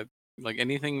that. Like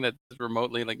anything that's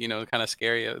remotely kind of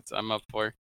scary. I'm up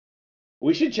for.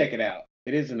 We should check it out.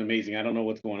 It is an amazing. I don't know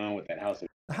what's going on with that house.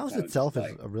 The house itself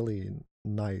is really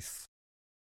nice.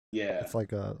 Yeah. It's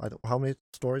like how many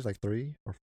stories? Like 3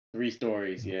 or 3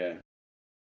 stories. Yeah.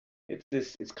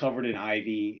 It's covered in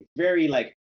ivy. It's very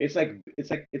it's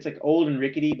like old and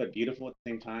rickety but beautiful at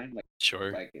the same time. Like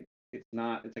sure. Like it's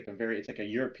like a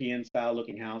European style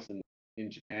looking house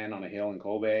in Japan on a hill in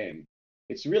Kobe, and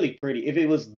it's really pretty. If it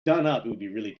was done up, it would be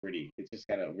really pretty. It's just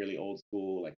got a really old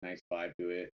school, like nice vibe to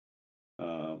it.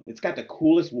 It's got the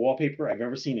coolest wallpaper I've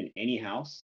ever seen in any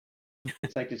house.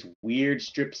 It's like this weird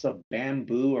strips of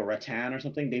bamboo or rattan or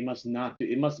something. They must not do.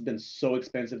 It must have been so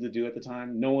expensive to do at the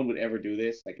time. No one would ever do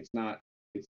this. Like it's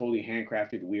totally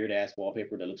handcrafted, weird ass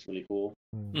wallpaper that looks really cool.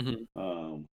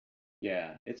 Mm-hmm.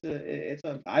 Yeah,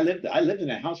 I lived in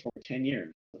that house for 10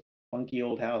 years. It's a funky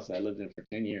old house I lived in for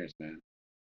 10 years, man.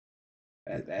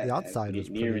 The outside was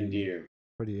near and dear.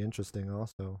 Pretty interesting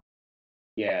also.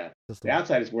 Yeah. The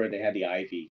outside is where they had the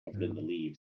ivy of the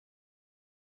leaves.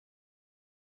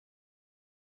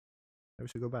 We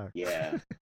should go back. Yeah.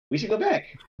 We should go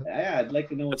back. Yeah, I'd like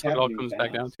to know what's happening. That's what it all comes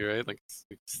back down to, right? Like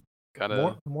it's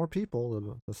gotta more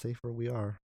people, the safer we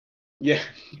are. Yeah.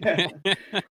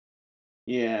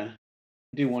 Yeah.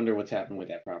 I do wonder what's happened with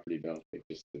that property though. They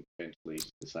just eventually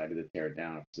decided to tear it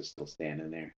down. It's just still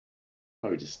standing there.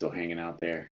 Probably just still hanging out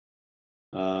there.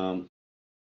 And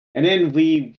then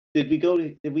did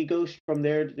we go from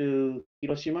there to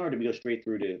Hiroshima, or did we go straight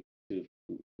through to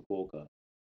Fukuoka?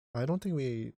 I don't think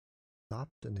we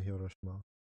stopped in Hiroshima.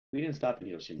 We didn't stop in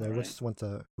Hiroshima. We just went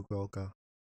to Fukuoka.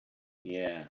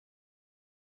 Yeah.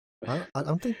 I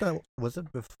don't think that was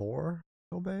it before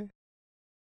Kobe.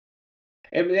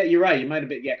 You're right. You might have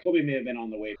been. Yeah, Kobe may have been on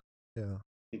the way. Yeah. I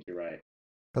think you're right.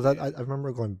 Because I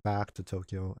remember going back to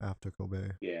Tokyo after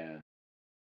Kobe. Yeah.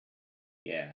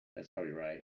 Yeah, that's probably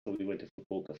right. So we went to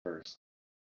Fukuoka first.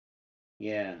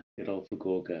 Yeah, good old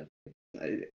Fukuoka.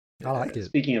 I like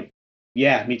it.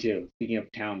 Yeah, me too. Speaking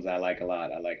of towns I like a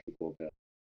lot, I like Fukuoka.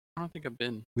 I don't think I've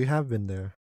been. We have been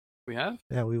there. We have?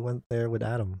 Yeah, we went there with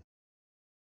Adam.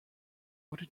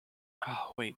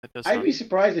 Oh, wait, that does. I'd be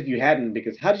surprised if you hadn't,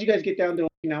 because how did you guys get down to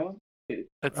Okinawa?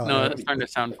 That's starting to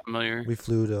sound familiar. We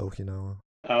flew to Okinawa.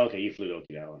 Oh, okay, you flew to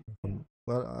Okinawa.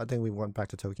 Well, I think we went back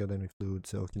to Tokyo, then we flew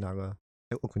to Okinawa.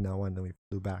 Okinawa, and then we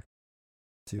flew back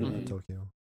to Tokyo.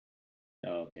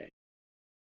 Oh, okay.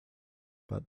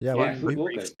 But yeah,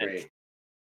 Fukuoka is great.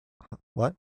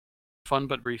 What? Fun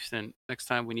but brief stint. Next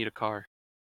time we need a car.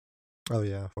 Oh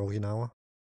yeah, for Okinawa.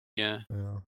 Yeah.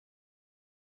 Yeah.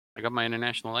 I got my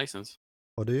international license.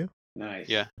 Oh, do you? Nice.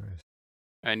 Yeah. Nice.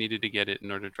 I needed to get it in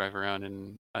order to drive around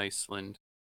in Iceland.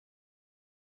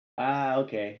 Ah,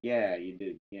 okay. Yeah, you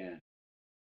did. Yeah.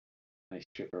 Nice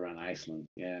trip around Iceland.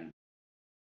 Yeah.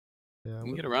 Yeah. You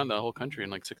can get around the whole country in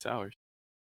like 6 hours.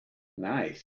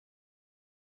 Nice.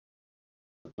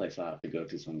 A place I'll have to go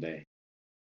to someday.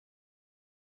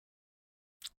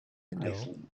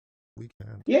 Iceland. We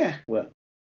can. Yeah, well,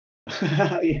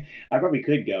 yeah, I probably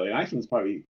could go. And Iceland's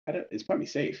probably it's probably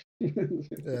safe.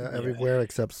 Yeah, everywhere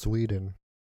except Sweden.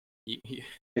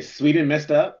 Is Sweden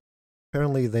messed up?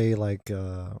 Apparently, they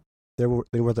they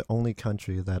were the only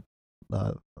country that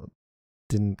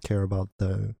didn't care about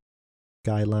the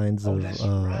guidelines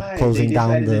of closing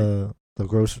down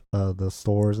the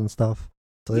stores and stuff.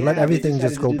 So they let everything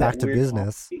just go back to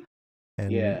business,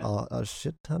 and a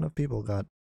shit ton of people got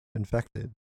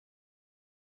infected.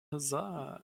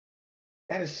 Huzzah!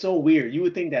 That is so weird. You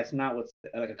would think that's not what's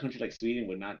like a country like Sweden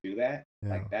would not do that. Yeah.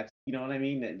 Like that's, you know what I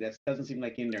mean? That doesn't seem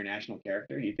like in their national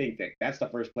character. You think that that's the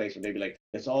first place where they'd be like,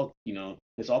 let's all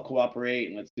cooperate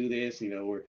and let's do this.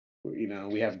 We're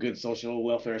we have good social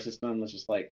welfare system. Let's just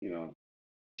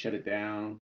shut it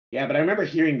down. Yeah, but I remember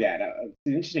hearing that. It's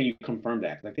interesting you confirmed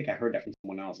that because I think I heard that from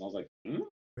someone else, and I was like,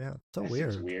 yeah, so that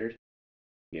weird. seems weird.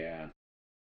 Yeah.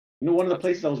 One of the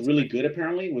places that was really good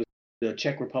apparently was the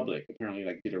Czech Republic. Apparently,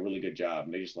 did a really good job,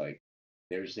 and they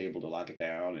were just able to lock it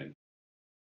down, and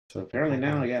so apparently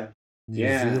now, New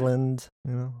Zealand,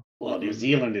 Well, New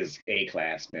Zealand is A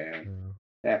class, man. Yeah.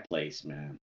 That place,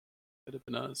 man. Could have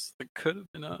been us. It could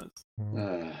have been us.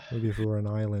 Maybe if we were an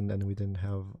island and we didn't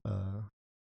have a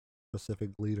specific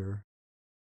leader.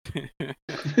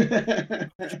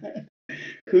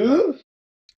 Who?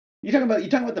 You talking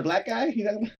about the black guy?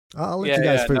 I'll let you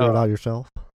guys figure it out yourself.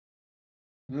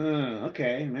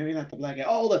 Okay, maybe not the black guy.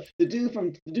 Oh, the dude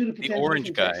who pretends the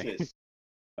orange guy. Texas.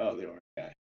 Oh, the orange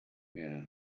guy. Yeah.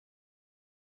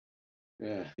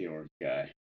 Yeah, the orange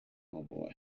guy. Oh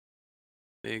boy.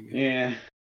 Big. Yeah.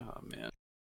 Oh man.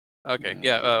 Okay.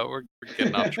 We're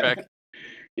getting off track.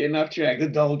 Getting off track. The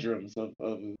doldrums of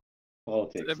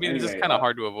politics. I mean, it's just kind of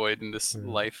hard to avoid in this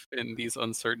life in these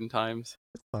uncertain times.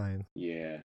 It's fine.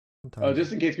 Yeah. Sometimes. Oh,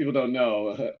 just in case people don't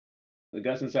know, the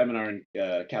Gus and Simon are in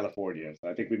California, so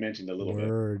I think we mentioned a little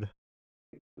bit.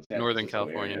 Northern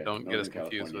California. Don't get us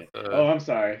confused with. Oh, I'm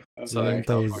sorry. Southern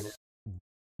California.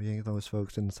 We ain't those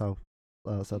folks in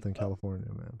Southern California,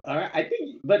 man. All right, I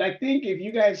think if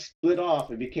you guys split off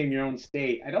and became your own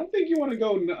state, I don't think you want to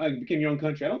go become your own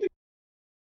country. I don't think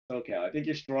SoCal. I think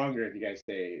you're stronger if you guys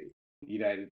stay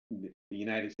the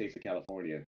United States of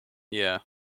California. Yeah.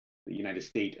 The United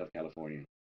State of California.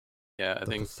 Yeah, I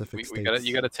think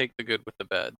you gotta take the good with the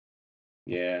bad.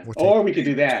 Yeah. Or we could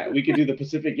do that. We could do the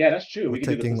Pacific. Yeah, that's true. We're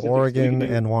taking Oregon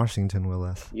and Washington with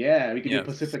us. Yeah, we could do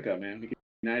Pacifica, man. We could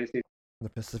do United States. The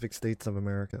Pacific States of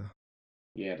America.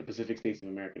 Yeah, the Pacific States of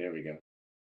America. There we go.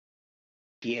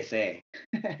 PSA.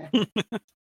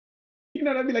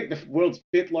 That'd be like the world's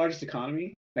 5th largest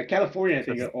economy. Like California, I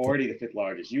think are already the 5th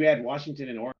largest. You add Washington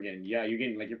and Oregon, yeah, you're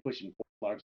getting you're pushing 4th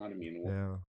largest economy in the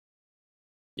world.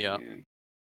 Yeah.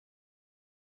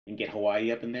 And get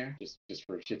Hawaii up in there just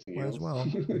for shits and giggles. Might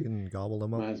as well. We can gobble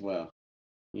them up. Might as well.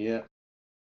 Yeah.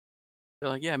 They're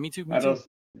like, yeah, me too. Me too.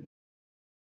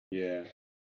 Yeah.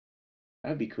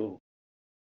 That'd be cool.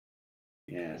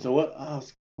 Yeah. So what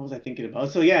was I thinking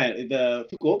about? So yeah, the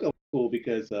Fukuoka was cool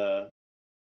because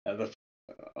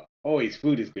always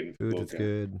food is good in Fukuoka. Food is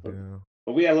good. Yeah.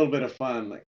 But we had a little bit of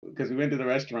fun, because we went to the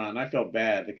restaurant. And I felt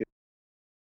bad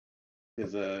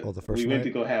because the first we went to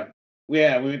go have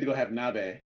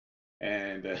nabe,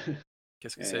 and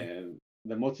and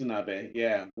the motsunabe.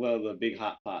 Yeah, well, the big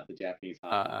hot pot, the Japanese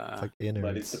hot pot. It's like innards.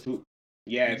 But it's the food.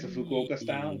 Yeah, it's a Fukuoka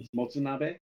style. It's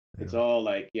motsunabe. Yeah. It's all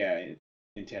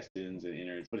intestines and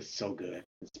innards, but it's so good.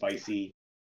 It's spicy.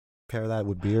 Pair that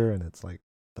with beer, and it's like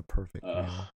the perfect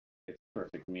meal. It's a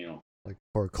perfect meal. Like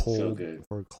for a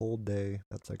cold day,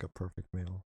 that's like a perfect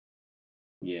meal.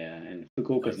 Yeah, and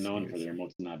Fukuoka's known for their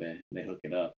motsunabe. They hook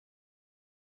it up.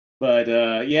 But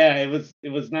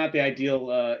it was not the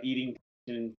ideal eating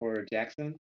position for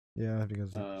Jackson. Yeah,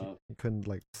 because he couldn't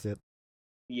sit.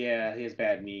 Yeah, he has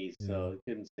bad knees, so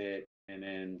he couldn't sit. And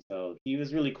then so he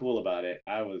was really cool about it.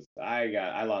 I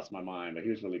lost my mind, but he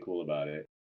was really cool about it.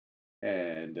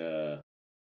 And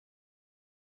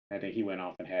I think he went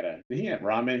off and did he have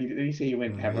ramen? Did he say he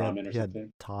went and have ramen or something?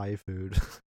 Thai food.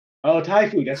 Oh, Thai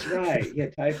food. That's right. Yeah,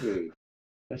 Thai food.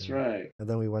 That's Yeah. right. And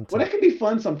then we went Well, to that can be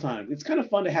fun sometimes. It's kind of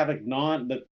fun to have like not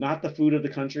the food of the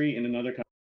country in another country.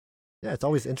 yeah, it's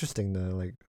always interesting to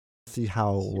like see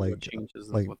how See what changes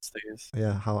and like what stays.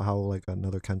 yeah, how like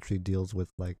another country deals with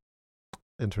like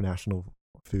international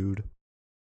food.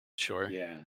 Sure.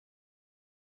 Yeah.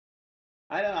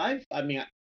 I know. I mean,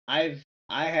 I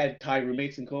had Thai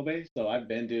roommates in Kobe, so I've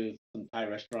been to some Thai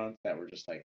restaurants that were just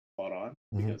like spot on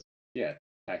Hmm. because yeah,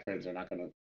 Thai friends are not gonna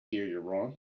hear you're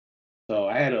wrong. So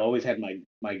I had always had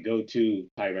my go-to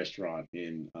Thai restaurant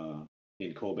in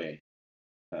Kobe,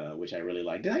 which I really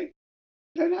liked. Did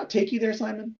I not take you there,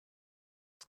 Simon?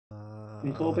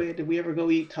 In Uh, Kobe? Did we ever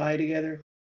go eat Thai together?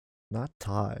 not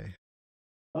Thai.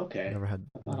 Okay. Never had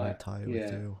I thought Thai with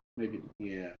yeah, you. maybe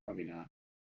probably not.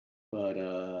 But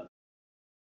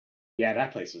yeah,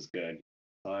 that place was good.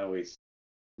 So I always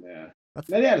yeah. That's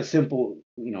They had a simple,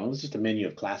 it was just a menu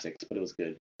of classics, but it was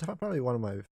good. probably one of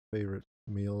my favorite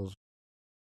meals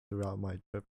throughout my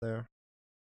trip there.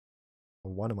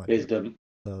 Or one of my Is favorite.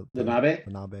 the The the nabe?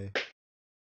 the nabe.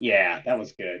 Yeah, that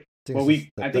was good. I think Well, it's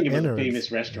just I the think it was a innards.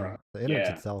 famous Yeah, restaurant. the innards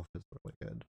Yeah, itself is really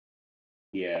good.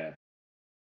 yeah,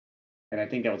 and I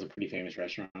think that was a pretty famous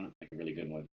restaurant, like a really good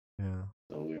one. Yeah.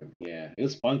 So yeah, it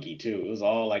was funky too. It was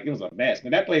all like it was a mess.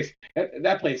 But that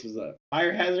place was a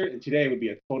fire hazard, and today would be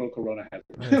a total corona Yeah,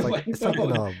 it's hazard. like Like, it's like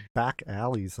in a back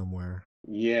alley somewhere.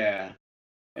 yeah, Oh,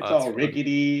 it's that's all fun.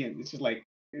 rickety, and it's just like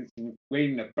it's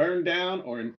waiting to burn down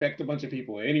or infect a bunch of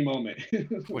people at any moment.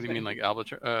 What do you mean, like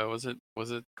Albatross?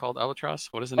 Was it called Albatross?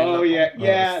 What is the name of Oh that bar?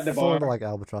 yeah, yeah, the It's sort of bar. like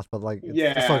Albatross, but like it's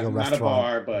just like Yeah, a not a restaurant.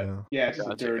 bar, but Yeah. yeah, it's just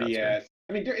a Gotcha, dirty gotcha. ass.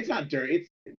 I mean, it's not dirty.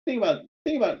 It's think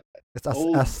about It's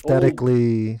old.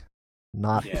 aesthetically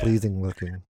not Yeah, pleasing looking.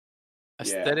 yeah, but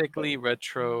Aesthetically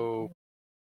retro Like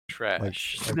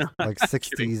trash. like No, like I'm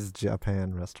kidding. 60s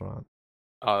Japan restaurant.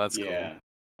 Oh, that's cool. yeah,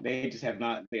 they just have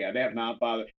not. Yeah, they have not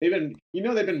bothered. They've been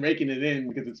raking it in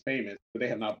because it's famous, but they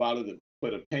have not bothered to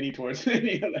put a penny towards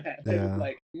any of that. They're just Yeah.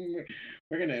 like,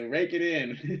 we're gonna rake it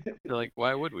in. They're like,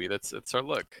 why would we? It's our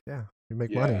look. Yeah. You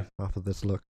make money Yeah, off of this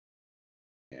look.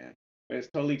 yeah, but it's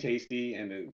totally tasty,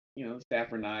 and the staff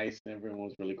were nice, and everyone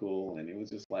was really cool, and it was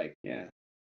just like, yeah,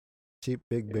 Cheap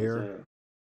big it was beer, a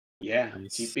yeah, cheap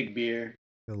Nice. big beer.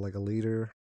 like a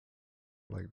liter,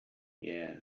 like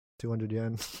Yeah, 200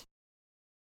 yen.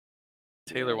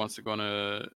 Taylor yeah. wants to go on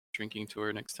a drinking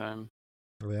tour next time.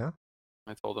 Oh yeah.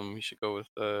 I told him we should go with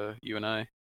you and I.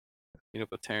 Meet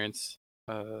up with Terrence.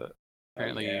 Uh, Oh yeah.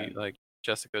 apparently, like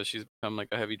Jessica, she's become like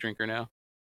a heavy drinker now.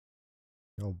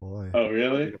 Oh boy. Oh So meet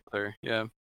really? up with her. Yeah.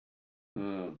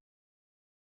 Oh,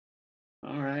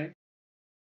 all right.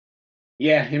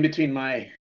 Yeah, in between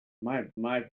my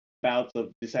bouts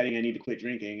of deciding I need to quit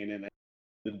drinking, and then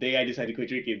the day I decided to quit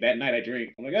drinking, that night I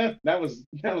drink. I'm like, that was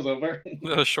over.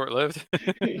 That was short lived.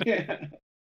 Yeah,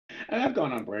 and I've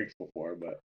gone on breaks before,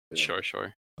 but Sure,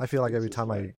 sure. I feel like it's every just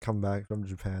time I like, come back from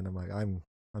Japan, I'm like I'm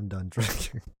done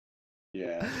drinking.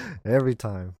 yeah, Every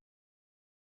time.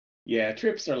 yeah.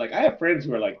 Trips are like I have friends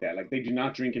who are like that. Like they do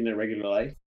not drink in their regular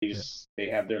life. Yeah. They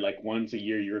have their like once a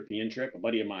year European trip. A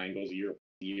buddy of mine goes to Europe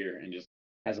a year and just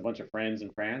has a bunch of friends in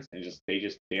France and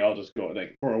they all just go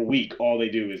like for a week. All they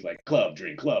do is like club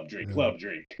drink, club drink, Yeah. club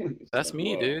drink. It's That's like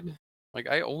me, whoa, dude. Like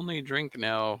I only drink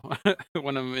now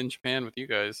when I'm in Japan with you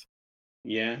guys.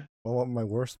 yeah. Well, my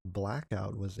worst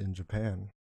blackout was in Japan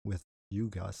with you,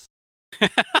 Gus.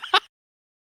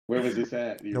 Where was this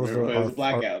at? It was It was a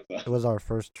blackout. So. it was our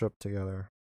first trip together.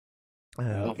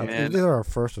 And Oh Okay. it was man. either our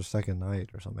first or second night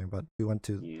or something, but we went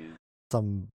to Yeah.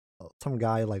 some some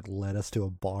guy like led us to a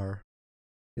bar.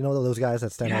 You know those guys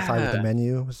that stand outside with the Yeah.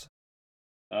 menus?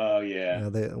 Oh yeah.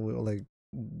 Yeah,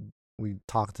 we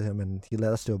talked to him and he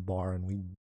led us to a bar and we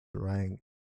drank.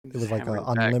 It Just was like hammer a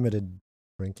it back. unlimited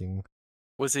drinking.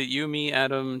 Was it you, me,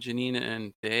 Adam, Janine,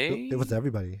 and It was Day?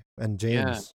 everybody and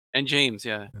Yeah. James. And James,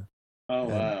 yeah. Yeah. Oh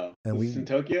And wow. and Was this in we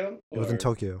Tokyo it was in or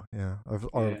Tokyo, yeah.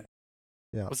 Or yeah?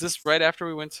 yeah. Was this right after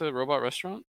we went to Robot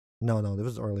Restaurant? No, it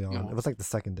was early on. It No. was like the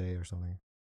second day or something.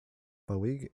 But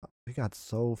we got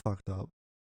so fucked up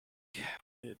Yeah.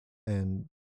 It, and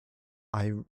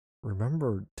I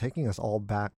remember taking us all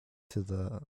back to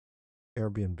the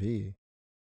Airbnb,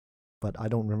 but I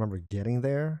don't remember getting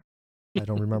there. I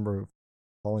don't remember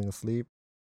falling asleep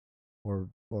or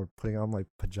putting on my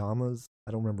pajamas.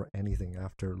 I don't remember anything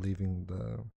after leaving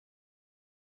the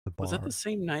was that the bar.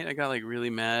 same night I got like really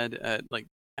mad at like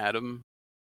Adam?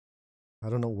 I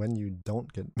don't know when you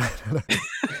don't get mad at it.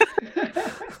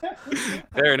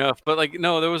 Fair enough. But like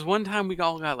no, there was one time we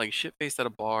all got like shit faced at a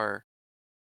bar.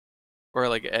 or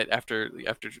like after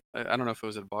I don't know if it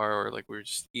was at a bar or like we were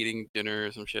just eating dinner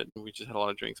or some shit and we just had a lot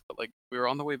of drinks, but like we were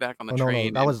on the way back on the Oh no,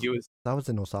 train and he was that was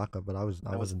in Osaka, but I that was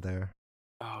wasn't there.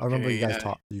 oh, I remember okay,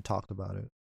 yeah. you talked about it.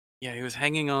 Yeah, he was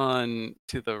hanging on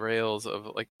to the rails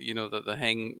of like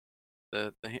the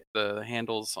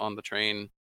handles on the train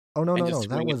Oh no, and no, just no.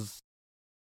 That swinging. was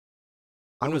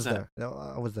I When was was that? there. No,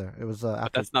 I was there. It was But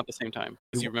after that's not the same time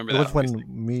because you remember it that was obviously.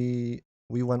 when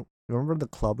we went. Remember the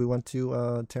club we went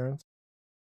to, Terrence?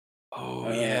 Oh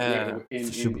Where yeah, in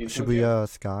Tokyo? Shibuya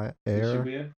Sky In Air.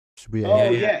 Shibuya? Shibuya yeah, Oh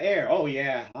Air. yeah. yeah, Air. Oh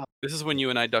yeah. This is when you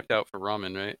and I ducked out for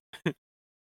ramen, right?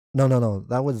 No, no, no.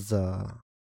 That was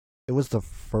it was the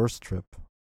first trip.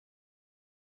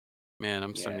 Man,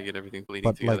 I'm starting Yeah. to get everything bleeding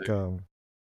But like together.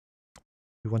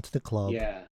 we went to the club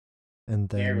Yeah. and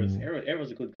then Air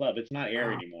was a good club. It's not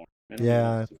Air anymore. I don't even know if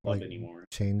yeah, it's a club like anymore.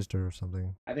 changed or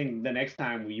something. I think the next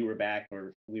time you were back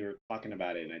or we were talking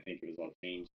about it, and I think it was all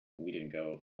changed. We didn't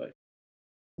go, but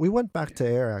We went back yeah. to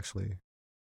Air actually.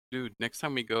 Dude, next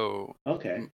time we go,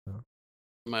 Okay.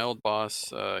 my old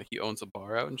boss, he owns a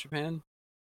bar out in Japan.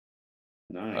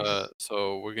 Nice.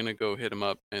 So we're gonna go hit him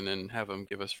up and then have him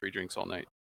give us free drinks all night.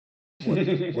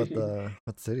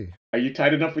 What city? Are you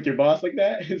tight enough with your boss like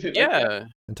that? Is it like that? Yeah,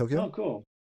 In Tokyo? Oh, cool.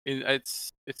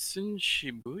 it's in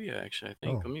Shibuya actually. I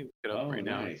think. Oh, Let me look it up Oh, right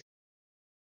now. nice.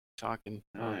 Talking.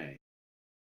 Nice.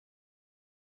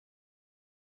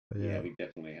 but Yeah, yeah. we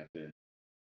definitely have to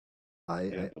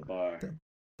hit I up a bar.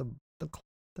 the the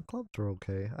the clubs were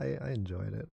okay. I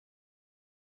enjoyed it.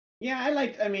 Yeah, I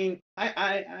liked. I mean,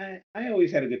 I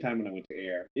always had a good time when I went to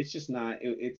Air. It's just not.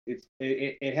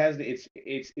 It has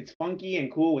it's funky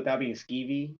and cool without being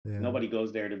skeevy. Yeah. Nobody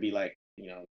goes there to be like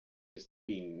just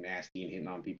being nasty and hitting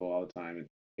on people all the time.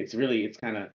 It's really it's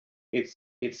kind of it's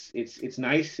it's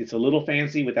nice. It's a little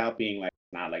fancy without being like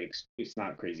not like it's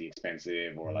not crazy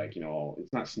expensive or Mhm. like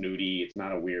it's not snooty. It's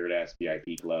not a weird ass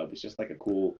VIP club. It's just like a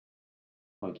cool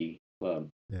funky club.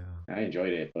 Yeah. I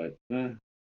enjoyed it, but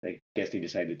I guess they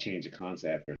decided to change the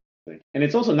concept or something. And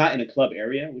it's also not in a club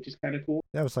area, which is kind of cool.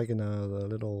 Yeah, it was like in the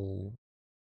little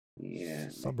Yeah,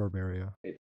 suburb area.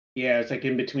 yeah, it's like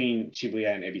in between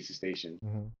Shibuya and Ebisu Station.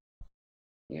 Hmm.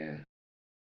 Yeah,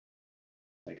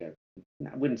 like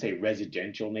I wouldn't say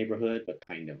residential neighborhood, but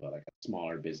kind of like a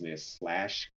smaller business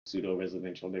slash pseudo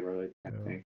residential neighborhood kind of Yeah.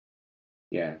 thing.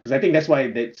 Yeah, because I think that's why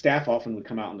the staff often would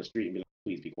come out on the street and be like,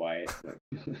 "Please be quiet,"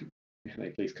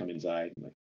 like, "Please come inside."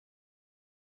 Like, I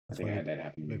That's think I why had that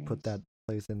happen to they me put once. that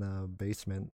place in the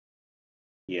basement.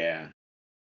 Yeah,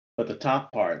 but the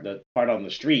top part, the part on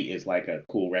the street, is like a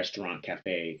cool restaurant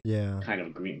cafe, Yeah. kind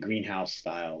of greenhouse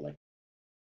style, like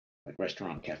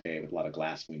restaurant cafe with a lot of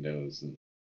glass windows,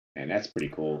 and that's pretty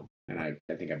cool. And I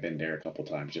think I've been there a couple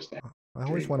times just to have I a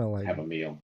always drink want or to like have a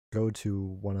meal. go to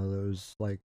one of those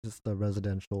like just a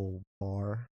residential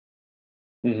bar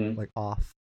Hmm. like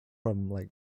off from like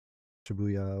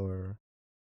Shibuya or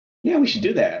Yeah, we should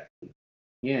do that.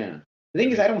 Yeah. The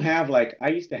thing is, I don't have like I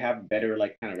used to have better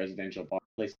like kind of residential bar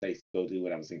places I used to go to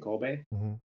when I was in Kobe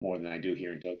Mhm. more than I do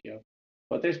here in Tokyo.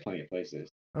 But there's plenty of places.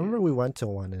 I Yeah. remember we went to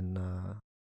one in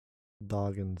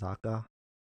Dog and Zaka.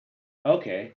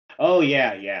 Okay. Oh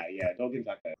yeah, yeah, yeah.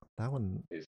 Dogenzaka That one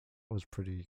is was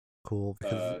pretty cool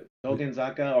because we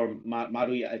Dogenzaka or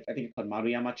Maru. I think it's called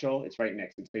Maruyamacho. It's right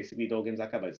next. It's basically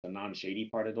Dogenzaka, but it's the non-shady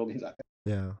part of Dogenzaka.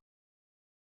 yeah.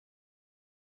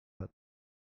 But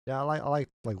yeah, I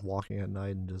like walking at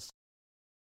night and just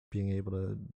being able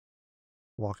to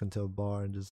walk into a bar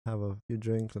and just have a few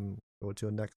drinks and go to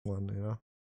a next one, you know?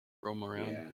 Roam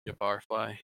around, Yeah, your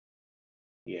barfly.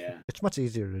 yeah, It's much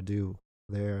easier to do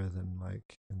there than like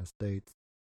in the States.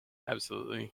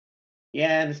 Absolutely.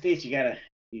 yeah. In the States, you gotta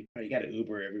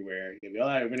Uber everywhere. You gotta be, all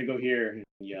right, we're gonna go here.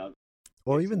 Yeah, I'll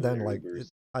Or get even some of then, their like Ubers.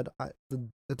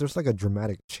 there's like a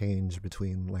dramatic change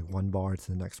between like one bar to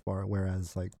the next bar,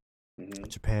 whereas like Hmm.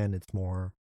 Japan, it's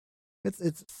more,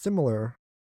 it's similar.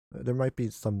 There might be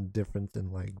some difference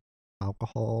in like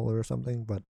alcohol or something,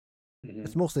 but Hmm.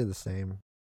 it's mostly the same,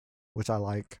 which I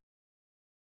like.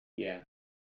 Yeah.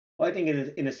 Well, I think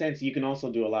in a sense, you can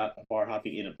also do a lot of bar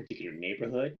hopping in a particular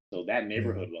neighborhood. So that Yeah,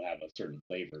 neighborhood will have a certain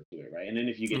flavor to it, right? And then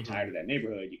if you get tired Hmm. of that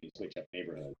neighborhood, you can switch up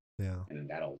neighborhoods, yeah. and then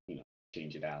that'll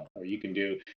change it out. Or you can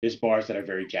do there's bars that are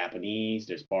very Japanese.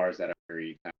 There's bars that are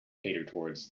very kind of catered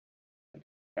towards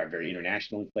are very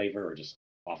international in flavor or just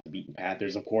off the beaten path.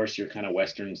 There's of course your kind of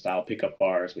Western style pickup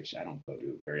bars, which I don't go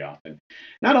to very often.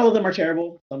 Not all of them are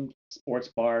terrible. Some sports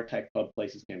bar type pub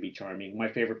places can be charming. My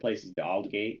favorite place is the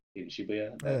Aldgate in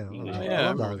Shibuya, Oh, that yeah, English Oh I yeah,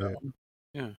 I bar. love remember dog that it. one.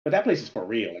 Yeah. But that place is for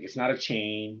real. Like it's not a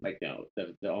chain. Like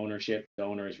the ownership, the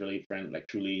owner is really friendly, like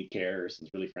truly cares, is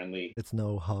really friendly. It's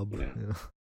no hub, You know, you know.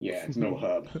 Yeah, it's no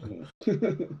hub.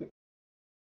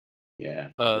 Yeah.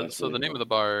 That's So really the name fun. of the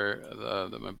bar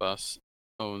that my boss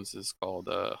owns is called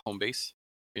Home Base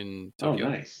in Oh, Tokyo.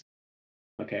 nice.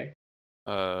 Okay.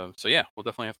 So yeah, we'll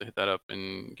definitely have to hit that up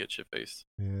and get shit faced.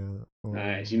 Yeah.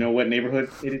 Nice. You know what neighborhood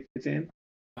it's in?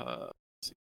 Let's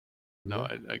see. No,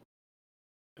 I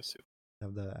assume.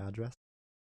 Have the address?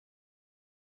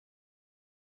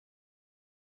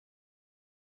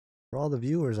 For all the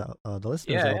viewers out, the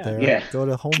listeners out there, Yeah. go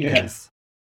to home Yeah. base.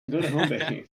 Go to home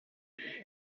base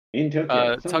in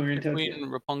Tokyo, Tucked somewhere in between Tokyo.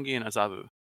 Roppongi and Azabu.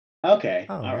 Okay.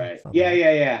 Oh, All yeah, right. it's not Yeah, bad.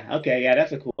 yeah, yeah. Okay. Yeah,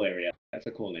 that's a cool area. That's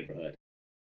a cool neighborhood.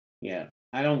 Yeah.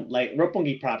 I don't like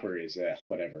Roppongi proper is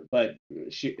whatever, but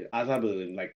Azabu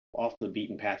and like off the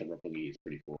beaten path of Roppongi is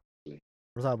pretty cool. Actually.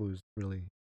 Rosabu is really,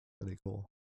 really cool.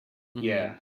 Mm-hmm.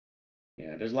 Yeah.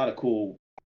 Yeah. There's a lot of cool.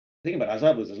 The thing about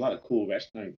Azabu is there's a lot of cool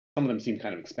restaurants. Some of them seem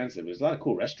kind of expensive. There's a lot of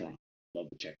cool restaurants. Love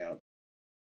to check out.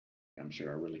 I'm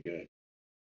sure are really good.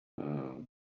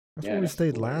 That's Yeah, where we that's a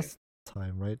stayed cool area. last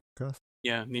time, right, Gus?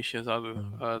 Yeah, Nishi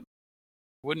Azabu.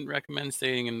 Wouldn't recommend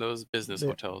staying in those business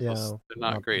hotels. Yeah, They're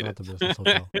not great. Not the business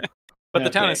hotel. But the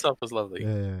town Okay. itself was lovely.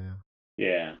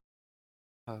 Yeah.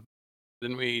 Yeah.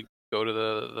 Didn't we go to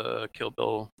the Kill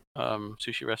Bill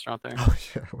sushi restaurant there? Oh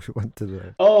yeah, we went to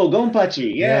the. Oh,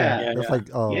 Gonpachi. Yeah. That's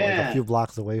like like a Yeah. few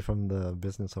blocks away from the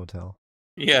business hotel.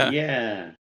 Yeah.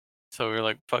 Yeah. So we were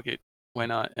like, fuck it, why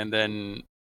not? And then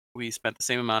we spent the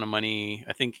same amount of money,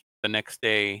 I think, the next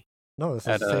day. No, it's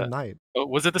the same night. Oh,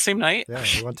 was it the same night? Yeah,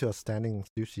 we went to a standing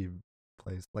sushi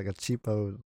place, like a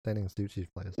cheapo standing sushi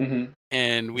place. Mm-hmm.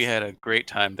 And we had a great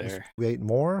time there. We ate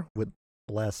more with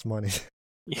less money.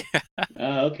 Yeah.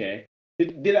 Okay.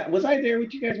 Was I there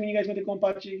with you guys when you guys went to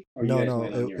Gonpachi? Or No, you guys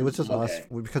went on it was just us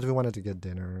okay. because we wanted to get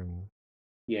dinner, and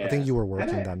Yeah. I think you were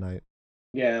working that night.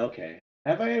 Yeah. Okay.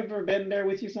 Have I ever been there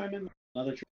with you, Simon?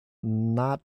 Another trip?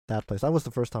 Not that place. That was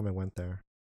the first time I went there.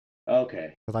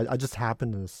 Okay. Because I just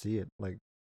happened to see it, like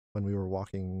when we were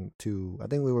walking to. I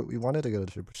think we wanted to go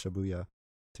to Shibuya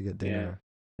to get dinner,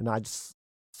 and I just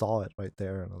saw it right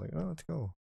there, and I was like, oh, let's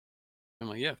go. I'm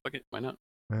like, yeah, fuck it, why not?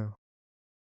 Yeah.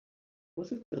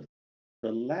 Was it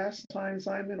the last time,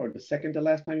 Simon, or the second to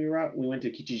last time you were out? We went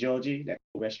to Kichijoji, that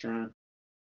restaurant.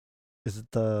 Is it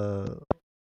the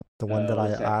one that I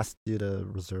asked you to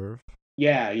reserve?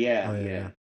 Yeah.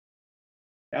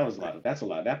 That was a lot. That's a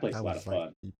lot. That place is a lot of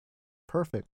fun.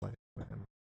 Perfect place, man.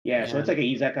 Yeah, so it's like an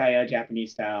izakaya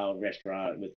Japanese style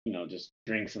restaurant with just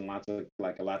drinks and lots of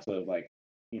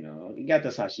you got the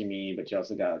sashimi, but you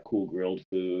also got cool grilled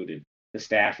food, and the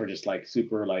staff are just like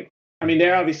super like. I mean,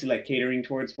 they're obviously like catering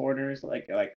towards foreigners, like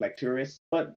tourists,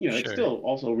 but it's still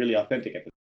also really authentic at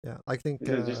the. Yeah, I think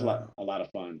it's just a lot of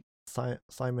fun.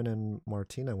 Simon and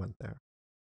Martina went there.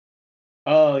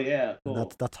 Oh yeah, cool.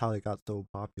 And that's how it got so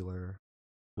popular.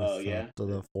 With,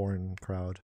 the foreign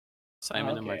crowd.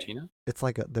 Simon and Martina. It's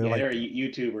like they're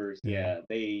YouTubers. Yeah,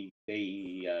 they're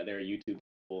YouTube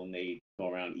people, and they go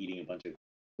around eating a bunch of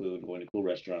food, going to cool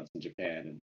restaurants in Japan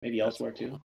and maybe elsewhere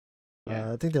too.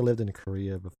 Yeah, I think they lived in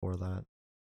Korea before that.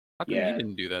 How come you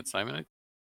didn't do that, Simon? It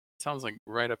sounds like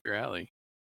right up your alley.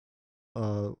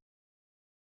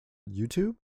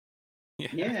 YouTube?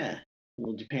 Yeah.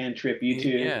 Little Japan trip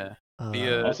YouTube.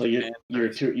 Yeah. Also,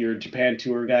 your Japan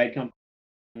tour guide company.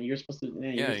 You're supposed to.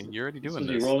 You're already doing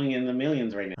this. Be rolling in the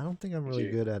millions right now. I don't think I'm really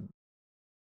good at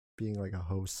being like a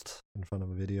host in front of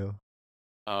a video.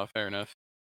 Oh, fair enough.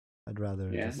 I'd rather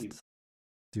just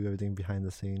do everything behind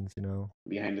the scenes,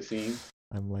 Behind the scenes.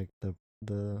 I'm like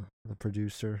the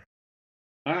producer.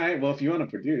 All right. Well, if you want to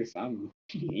produce,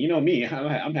 you know me.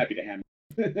 I'm happy to handle.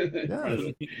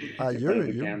 Yeah.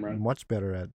 You're much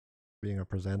better at being a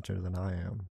presenter than I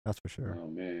am. That's for sure. Oh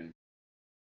man.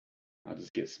 I'll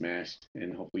just get smashed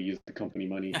and hopefully use the company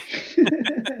money.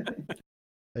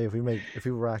 Hey, if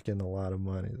we rack in a lot of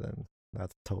money, then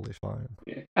that's totally fine.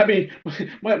 Yeah. I mean,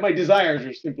 my desires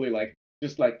are simply like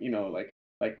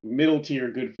middle tier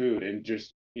good food and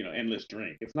just endless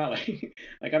drink. It's not like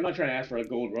I'm not trying to ask for a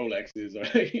gold Rolexes or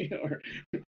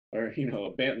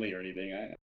a Bentley or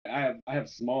anything. I have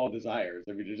small desires.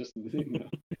 I mean, just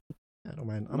I don't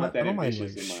mind. I don't mind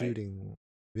like shooting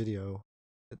video.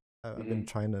 I've been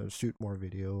trying to shoot more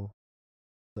video,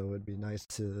 so it'd be nice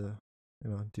to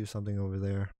do something over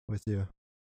there with you.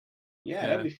 Yeah,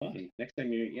 that'd be fun. Next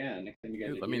time you guys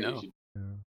let me know.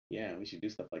 We should do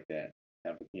stuff like that.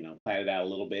 Have plan it out a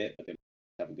little bit, but then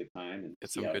have a good time and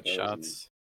get some good shots.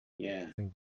 I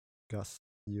think Gus,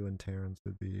 you and Terrence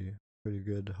would be pretty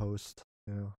good host.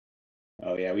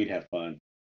 Oh yeah, we'd have fun.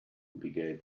 It'd be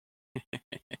good.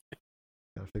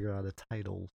 Gotta figure out a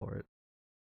title for it.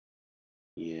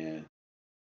 Yeah.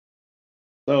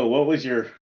 So, what was your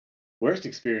worst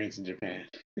experience in Japan,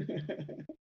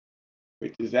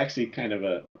 which is actually kind of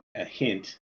a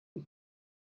hint.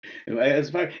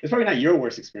 It's probably not your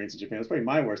worst experience in Japan. It's probably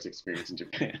my worst experience in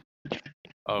Japan.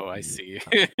 Oh, I see.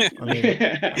 I mean,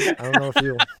 I don't know if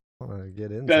you want to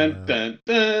get into Dun that. dun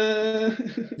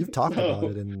dun. You've talked about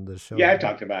it in the show. Yeah, I've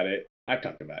talked about it.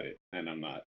 And I'm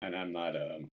not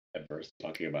adverse to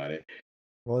talking about it.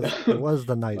 Well, it was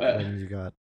the night when you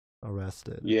got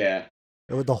arrested. Yeah.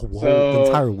 It was the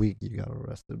entire week you got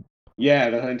arrested.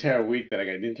 Yeah, the entire week that I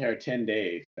got, the entire 10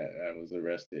 days that I was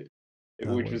arrested,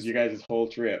 which was your guys' whole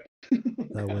trip.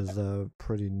 That was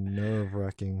pretty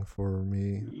nerve-wracking for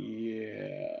me.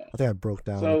 Yeah. I think I broke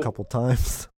down a couple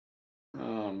times.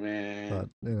 Oh, man. But,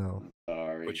 I'm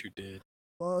sorry. What you did.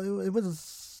 Well, it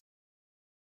was...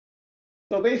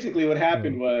 So basically what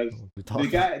happened was,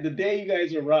 the day you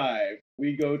guys arrived,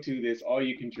 we go to this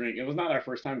all-you-can-drink. It was not our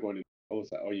first time going to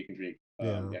all-you-can-drink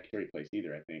yakitori place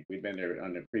either, I think. We've been there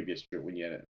on the previous trip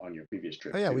on your previous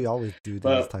trip. Oh, yeah, we always do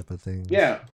these type of things.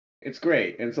 Yeah, it's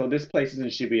great. And so this place is in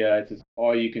Shibuya. It's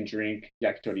all-you-can-drink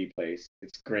yakitori place.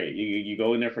 It's great. You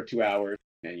go in there for 2 hours,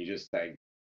 and you just like,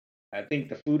 I think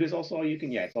the food is also all you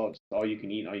can. Yeah, it's all you can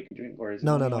eat, and all you can drink, or is it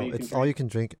no. It's all you can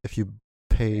drink if you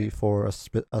pay for a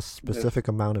specific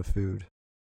amount of food.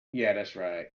 Yeah, that's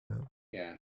right.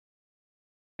 Yeah.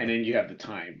 And then you have the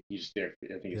time. You just there.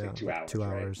 I think it's like 2 hours. 2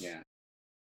 hours. Right?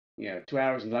 Yeah, 2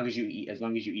 hours. As long as you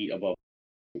eat above,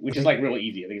 which is like real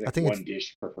easy. I think it's one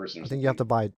dish per person. I think you have to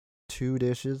buy 2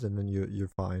 dishes, and then you're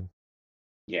fine.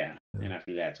 Yeah, and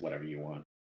after that, it's whatever you want.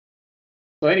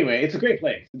 So anyway, it's a great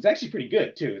place. It's actually pretty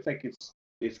good too. It's like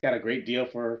it's got a great deal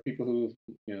for people who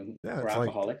for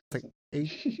alcoholics. It's like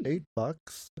 $8,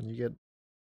 and you get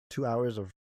 2 hours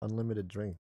of unlimited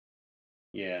drink.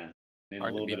 Yeah, and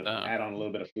add on a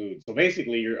little bit of food. So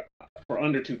basically, you're for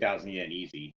under 2,000 yen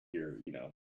easy. You're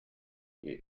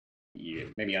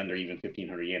maybe under even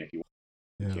 1,500 yen if you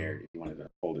cared, if you wanted to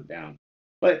hold it down.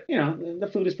 But the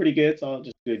food is pretty good. It's all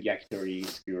just good yakitori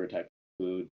skewer type of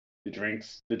food. The drink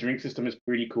system is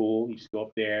pretty cool. You just go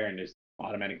up there and there's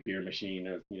automatic beer machine.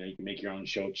 You can make your own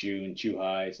shochu and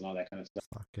chuhais and all that kind of stuff.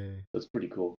 Sake. So it's pretty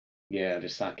cool. Yeah,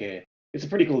 there's sake. It's a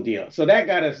pretty cool deal. So that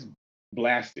got us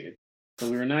blasted.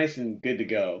 So we were nice and good to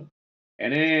go.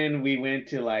 And then we went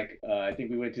to I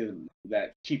think we went to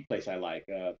that cheap place I like.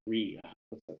 What's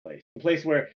the place? The place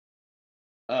where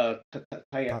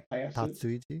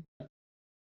Tatsuichi?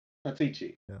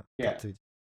 Tatsuichi. Yeah. Tatsuichi.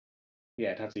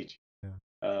 Yeah, Tatsuichi. Yeah.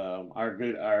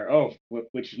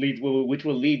 Which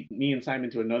will lead me and Simon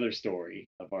to another story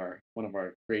of one of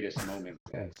our greatest moments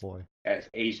as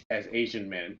Asian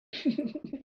men.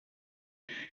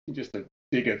 Just to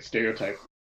dig a stereotype.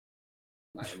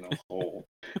 I don't know.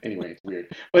 Anyway, it's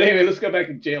weird. But anyway, let's go back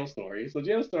to jail story. So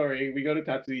jail story, we go to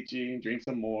Tatsuichi, drink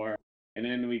some more, and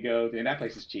then we go, and that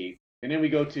place is cheap. And then we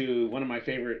go to one of my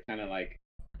favorite kind of like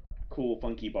cool,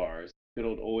 funky bars, good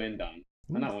old Oendan.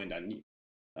 Not Oendan.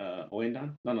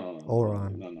 Oendan? No.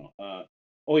 Oran. No.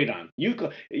 Oedan. You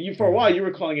for a while you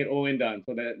were calling it Oendan,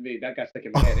 so that got stuck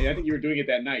in my head. And I think you were doing it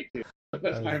that night too.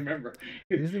 That's what I remember.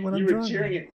 Usually when you were drunk,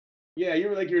 cheering it. Yeah, you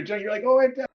were drunk. You're like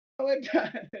Oendan.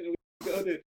 And we go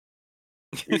to.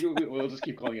 We'll just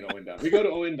keep calling it Oendan. We go to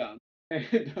Oendan,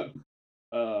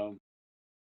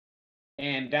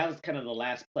 and that was kind of the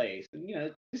last place. And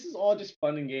this is all just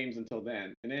fun and games until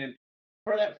then. And then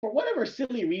for whatever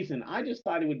silly reason, I just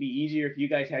thought it would be easier if you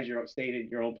guys had stayed at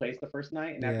your own place the first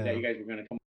night, and after that you guys were going to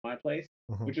come to my place,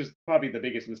 which was probably the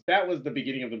biggest mistake. That was the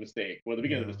beginning of the mistake. Well, the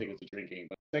beginning of the mistake was the drinking,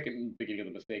 but the second beginning of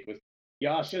the mistake was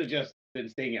y'all should have just been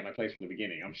staying at my place from the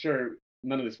beginning. I'm sure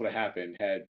none of this would have happened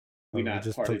had we not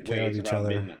just parted took care ways of each around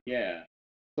other. midnight. Yeah.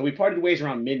 So we parted ways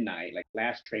around midnight, like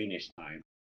last trainish time.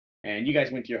 And you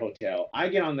guys went to your hotel. I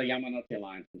get on the Yamanote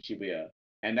line from Shibuya.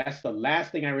 And that's the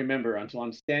last thing I remember until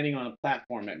I'm standing on a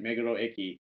platform at Meguro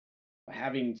Eki,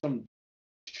 having some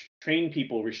trained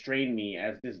people restrain me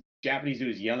as this Japanese dude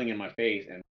is yelling in my face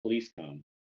and police come.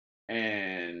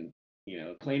 And,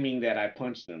 claiming that I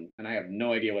punched them. And I have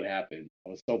no idea what happened.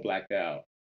 I was so blacked out.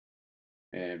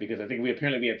 And because I think we had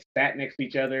sat next to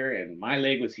each other and my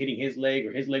leg was hitting his leg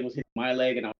or his leg was hitting my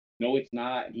leg and I was like, no, it's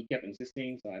not. And he kept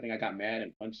insisting. So I think I got mad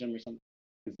and punched him or something.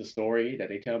 It's the story that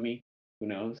they tell me. Who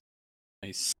knows?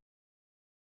 Nice.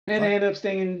 And I ended up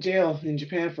staying in jail in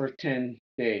Japan for 10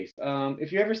 days.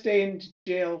 If you ever stay in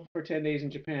jail for 10 days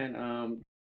in Japan,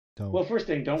 well, first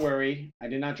thing, don't worry. I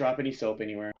did not drop any soap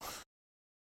anywhere.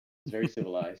 It's very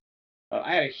civilized.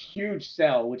 I had a huge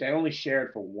cell, which I only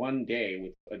shared for one day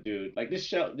with a dude. Like this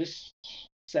cell,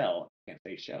 I can't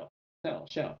say shell.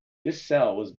 This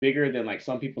cell was bigger than like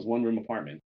some people's one-room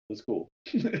apartment. It was cool.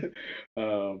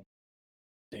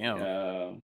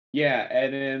 Damn. Yeah,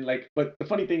 and then like, but the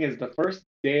funny thing is, the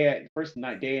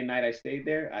day and night I stayed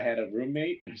there, I had a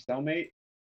roommate, a cellmate,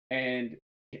 and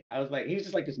I was like, he was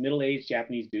just like this middle-aged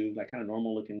Japanese dude, like kind of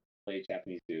normal-looking middle-aged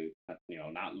Japanese dude,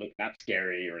 not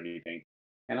scary or anything.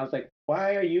 And I was like,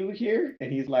 why are you here?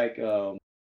 And he's like, well,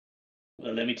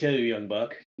 let me tell you, young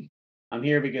buck, I'm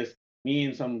here because me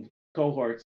and some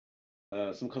cohorts,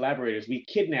 some collaborators, we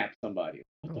kidnapped somebody.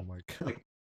 What Oh the my god. like?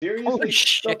 Holy Seriously?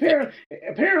 So shit!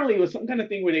 apparently it was some kind of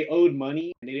thing where they owed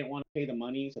money and they didn't want to pay the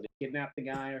money, so they kidnapped the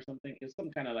guy or something. It was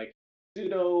some kind of like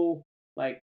pseudo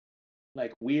like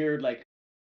weird like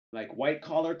white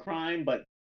collar crime, but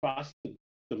cross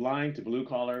the line to blue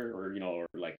collar or or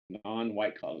like non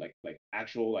white collar, like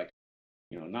actual like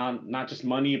not just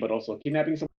money but also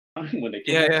kidnapping someone when they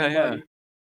Yeah, kidnap yeah, yeah. somebody.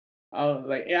 I was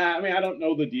like, yeah, I mean, I don't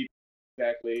know the details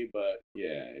exactly, but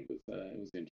yeah, it was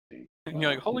interesting. And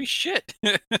you're like, holy shit!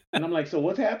 And I'm like, so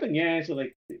what's happened? Yeah, so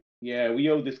like, yeah, we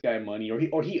owed this guy money, or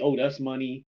he owed us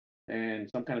money, and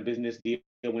some kind of business deal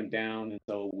went down, and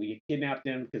so we kidnapped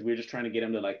him because we were just trying to get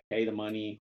him to like pay the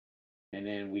money, and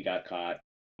then we got caught.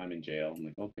 I'm in jail. I'm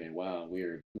like, okay, wow,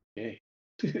 weird. Okay,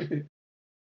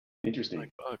 interesting.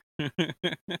 Like, fuck.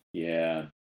 Yeah,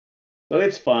 so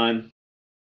it's fun.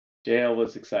 Jail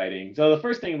was exciting. So the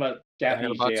first thing about I heard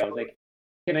Japanese about jail is like,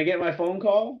 can I get my phone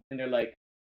call? And they're like,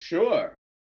 sure.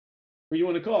 Who you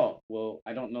want to call? Well,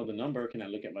 I don't know the number. Can I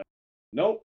look at my?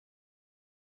 Nope.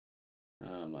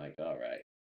 I'm like, all right.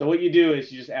 So what you do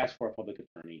is you just ask for a public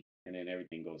attorney, and then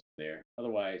everything goes there.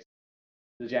 Otherwise,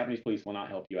 the Japanese police will not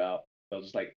help you out. They'll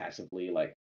just like passively,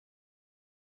 like,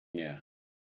 yeah,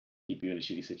 keep you in a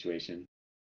shitty situation,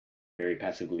 very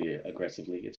passively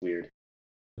aggressively. It's weird.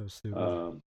 So stupid.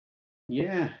 Um,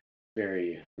 yeah,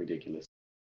 very ridiculous.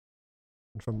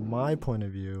 And from my Um, point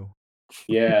of view,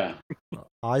 yeah,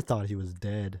 I thought he was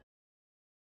dead.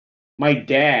 my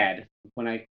dad, when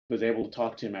I was able to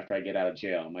talk to him after I get out of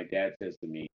jail, my dad says to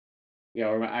me, yeah,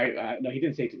 or no, he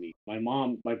didn't say to me.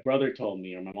 My brother told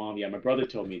me, or my mom, yeah, my brother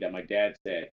told me that my dad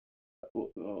said, "Who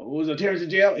was Terrence in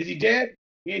jail? Is he dead?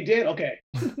 He ain't dead? Okay.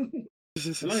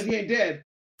 As long as he ain't dead."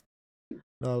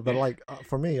 No, but like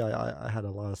for me, I had a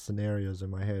lot of scenarios in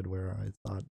my head where I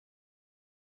thought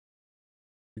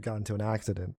he got into an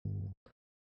accident. And,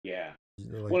 Yeah.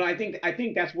 like, Well, I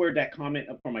think that's where that comment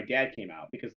from my dad came out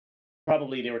because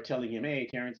probably they were telling him, "Hey,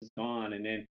 Terrence is gone," and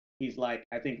then he's like,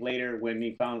 I think later when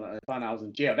he found out I was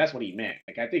in jail, that's what he meant.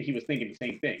 Like I think he was thinking the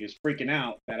same thing. He was freaking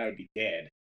out that I would be dead,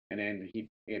 and then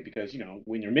because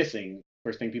when you're missing,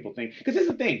 first thing people think because this is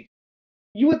the thing.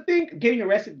 You would think getting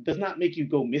arrested does not make you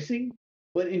go missing,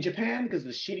 but in Japan, because of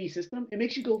the shitty system, it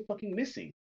makes you go fucking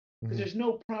missing because mm-hmm. there's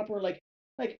no proper like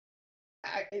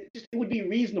it would be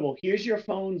reasonable. Here's your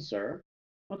phone, sir.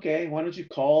 Okay, why don't you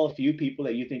call a few people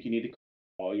that you think you need to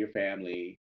call your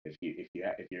family. If you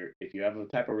have a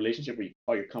type of relationship where you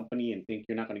call your company and think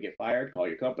you're not going to get fired, call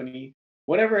your company.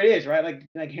 Whatever it is, right?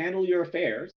 Like handle your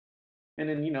affairs, and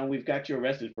then we've got you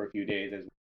arrested for a few days as we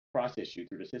process you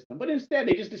through the system. But instead,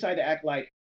 they just decide to act like,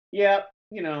 yeah,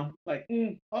 like,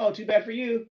 oh, too bad for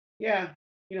you. Yeah,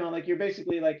 like you're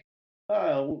basically like,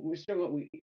 oh,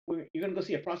 you're gonna go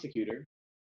see a prosecutor,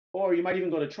 or you might even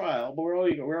go to trial, but we're all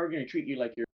going to treat you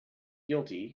like you're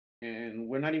guilty, and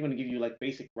we're not even going to give you like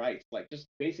basic rights, like just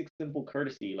basic simple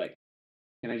courtesy, like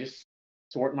can I just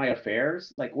sort my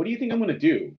affairs? Like, what do you think I'm going to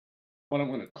do? What I'm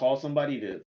going to call somebody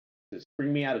to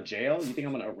bring me out of jail? You think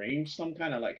I'm going to arrange some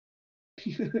kind of like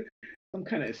some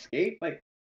kind of escape? Like,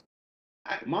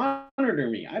 monitor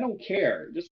me. I don't care.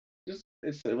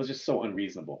 It was just so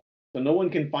unreasonable. So no one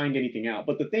can find anything out.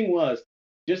 But the thing was,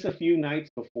 just a few nights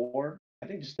before, I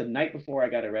think just the night before I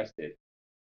got arrested,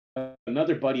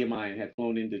 another buddy of mine had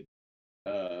flown into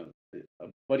a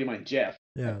buddy of mine, Jeff,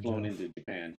 Yeah, had flown Jeff. into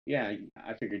Japan. Yeah,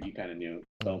 I figured you kind of knew.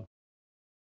 Mm.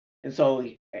 So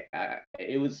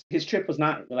it was his trip was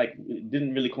not like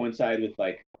didn't really coincide with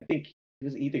like I think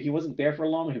he wasn't there for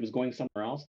long or he was going somewhere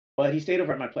else. But he stayed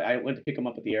over at my place. I went to pick him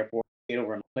up at the airport. Stayed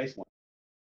over at my place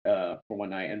for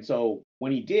one night. And so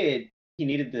when he did, he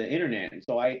needed the internet, and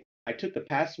so I took the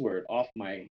password off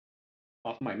my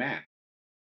Mac.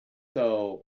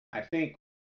 So I think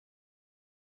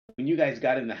when you guys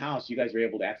got in the house, you guys were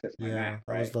able to access my Yeah, Mac,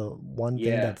 that was right? the one thing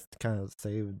Yeah. that kind of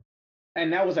saved.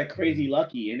 And that was like crazy Yeah.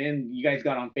 lucky. And then you guys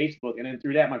got on Facebook, and then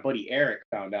through that, my buddy Eric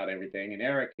found out everything. And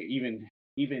Eric, even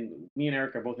me and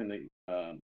Eric are both in the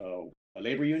a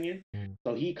labor union. Mm.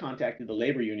 So he contacted the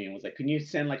labor union and was like, "Can you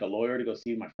send like a lawyer to go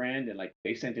see my friend?" And like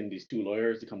they sent in these two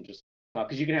lawyers to come just talk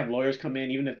because you can have lawyers come in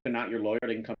even if they're not your lawyer.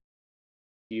 They can come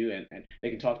to you and they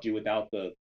can talk to you without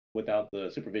the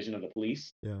supervision of the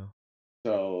police. Yeah.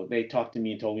 So they talked to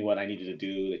me and told me what I needed to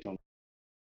do. They told me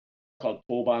called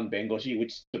Boban Bengoshi,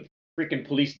 which the freaking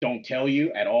police don't tell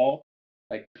you at all,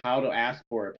 like how to ask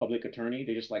for a public attorney.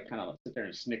 They just like kind of sit there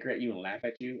and snicker at you and laugh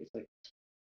at you. It's like,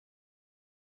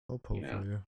 I'll pull for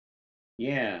you.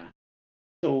 Yeah.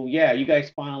 So yeah, you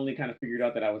guys finally kind of figured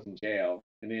out that I was in jail,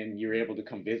 and then you were able to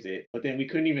come visit. But then we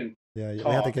couldn't even we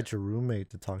talk. had to get your roommate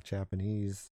to talk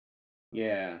Japanese.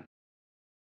 Yeah.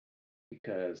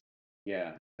 Because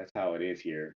yeah, that's how it is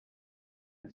here.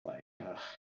 It's like,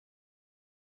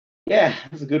 yeah,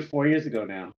 that's a good 4 years ago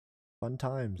now. Fun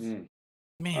times. Man,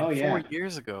 oh, 4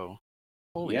 years ago.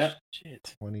 Holy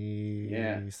shit.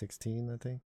 2016, I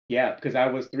think. Yeah, because I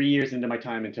was 3 years into my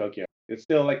time in Tokyo. It's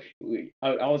still like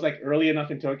I was like early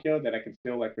enough in Tokyo that I can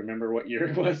still like remember what year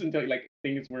it was until like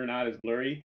things were not as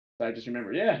blurry. So I just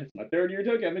remember, yeah, it's my 3rd year in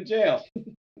Tokyo. I'm in jail.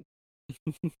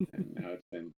 And now it's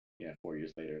been 4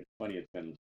 years later. It's funny. It's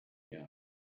been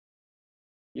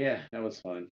yeah, that was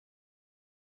fun.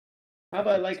 How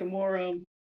about like a more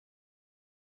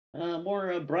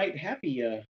bright,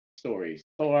 happy stories?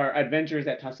 So our adventures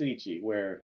at Tatsuichi,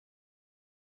 where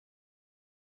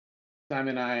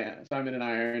Simon and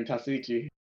I are in Tatsuichi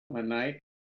one night,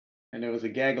 and there was a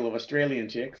gaggle of Australian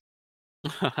chicks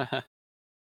at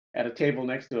a table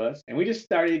next to us, and we just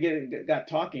got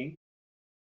talking,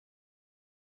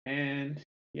 and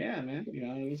yeah, man,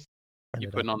 it was. You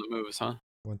putting on the moves, huh?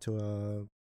 Went to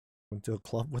a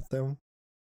club with them.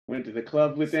 Went to the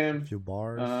club with them. A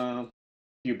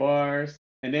few bars,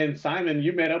 and then Simon,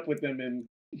 you met up with them in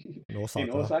Osaka.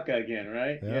 in Osaka again,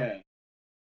 right? Yeah.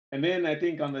 And then I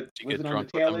think on the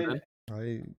tail end.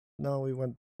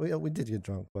 We did get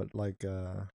drunk, but like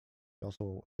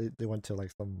also they went to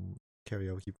like some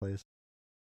karaoke place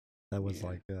that was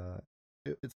like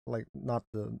it's like not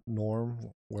the norm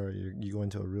where you go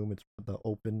into a room. It's the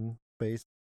open space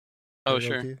karaoke. Oh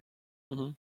sure.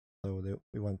 Mm-hmm. So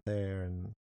we went there,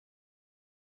 and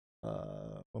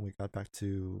when we got back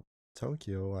to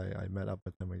Tokyo, I met up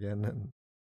with them again,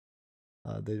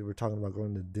 and they were talking about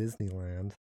going to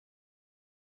Disneyland.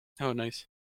 Oh, nice.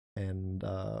 And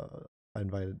I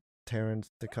invited Terrence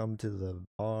to come to the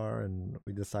bar, and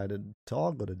we decided to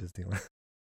all go to Disneyland.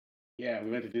 Yeah, we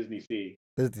went to Disney Sea.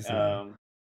 Disney Sea.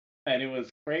 And it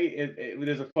was great.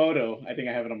 There's a photo. I think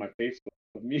I have it on my Facebook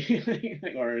of me,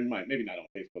 or in my, maybe not on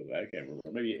Facebook. I can't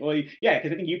remember. Maybe, yeah,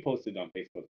 because I think you posted on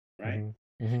Facebook, right?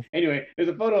 Mm-hmm. Mm-hmm. Anyway, there's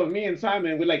a photo of me and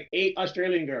Simon with like 8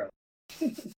 Australian girls.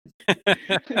 It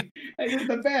was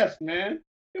the best, man.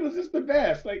 It was just the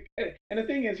best. Like, and the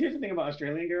thing is, here's the thing about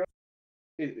Australian girls.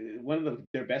 One of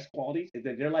their best qualities is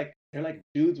that they're like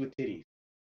dudes with titties.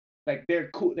 Like they're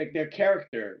cool. Like their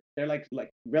character, they're like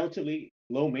relatively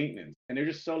low maintenance, and they're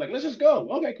just so like, let's just go.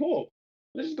 Okay, cool.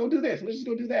 Let's just go do this. Let's just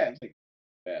go do that. It's like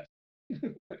best.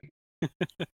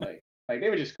 like they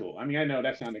were just cool. I mean, I know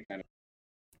that sounded kind of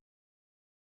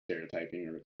stereotyping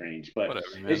or strange, but whatever,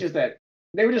 it's just that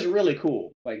they were just really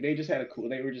cool. Like they just had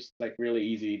they were just like really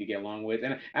easy to get along with.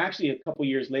 And actually, a couple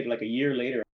years later, like a year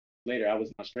later, I was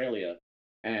in Australia,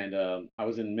 and I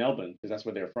was in Melbourne because that's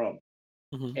where they're from.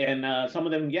 Mm-hmm. And some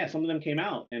of them came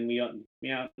out, and we out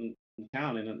in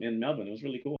town in Melbourne. It was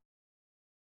really cool.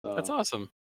 So, that's awesome.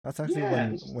 That's actually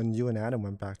when you and Adam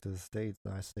went back to the States,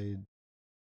 and I stayed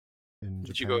in Japan.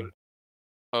 Did you go?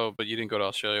 Oh, but you didn't go to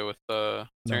Australia with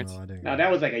Terrence? No, I didn't. No,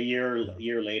 that was like a year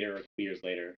later, or 2 years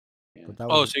later. Yeah.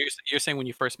 So you're saying when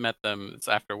you first met them, it's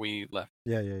after we left?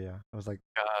 Yeah. I was like,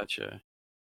 gotcha.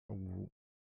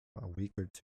 A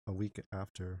week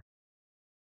after.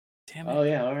 Damn it. Oh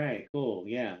yeah, all right, cool,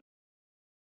 yeah.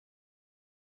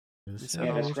 Yeah,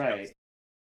 that's right.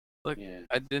 Look,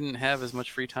 I didn't have as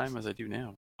much free time as I do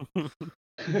now.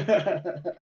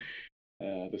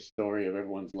 The story of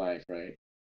everyone's life, right?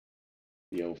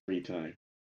 The old free time.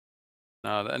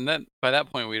 No, and then by that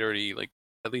point we'd already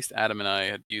at least Adam and I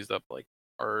had used up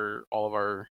all of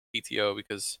our PTO,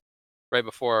 because right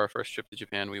before our first trip to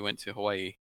Japan we went to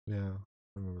Hawaii. Yeah,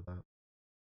 I remember that.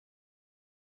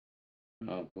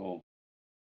 Oh, cool.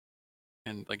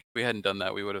 And if we hadn't done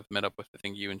that, we would have met up with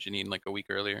you and Janine a week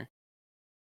earlier.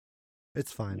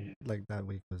 It's fine. Yeah. That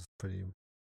week was pretty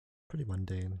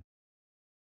mundane.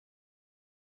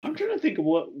 I'm trying to think of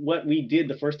what we did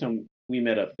the first time we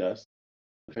met up, Gus.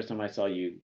 The first time I saw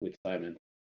you with Simon.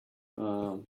 I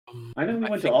know we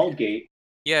went to Aldgate.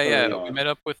 Yeah. We met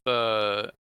up with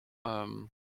her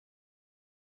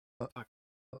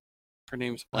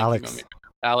name's Alex. On me.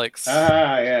 Alex.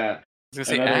 Yeah. I was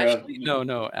gonna say Ashley.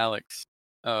 No, Alex.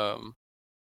 Yeah, no,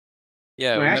 we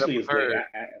Ashley met up with her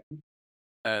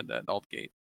at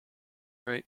Aldgate,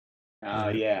 right?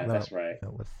 Yeah, that's right.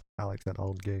 With Alex at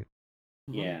Aldgate.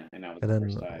 Yeah, and that was the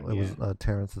first time. It was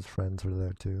Terrence's friends were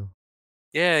there too.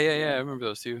 Yeah. I remember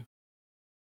those two.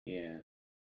 Yeah.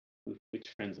 Which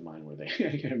friends of mine were they?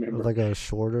 I can't remember. Like a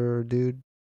shorter dude,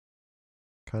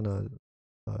 kind of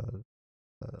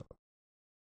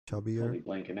chubbier. Totally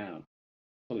blanking out.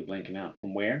 Totally blanking out.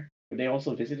 From where? Were they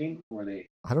also visiting? Or were they?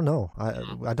 I don't know.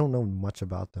 I don't know much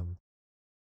about them.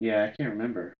 Yeah, I can't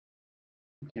remember.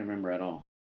 I can't remember at all.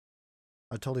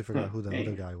 I totally forgot who the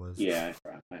other guy was. Yeah, I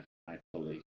forgot. I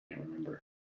totally can't remember.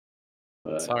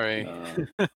 But Sorry.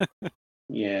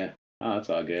 yeah. Oh, it's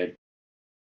all good.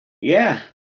 Yeah.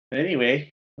 But anyway,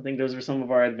 I think those were some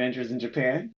of our adventures in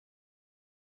Japan.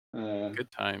 Good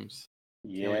times.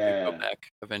 Can't wait to Yeah. go back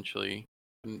eventually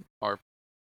when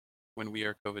we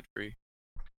are COVID free.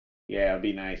 Yeah, it'd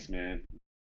be nice, man.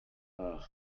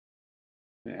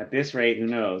 At this rate, who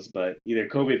knows? But either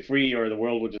COVID free or the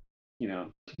world will just, you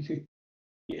know,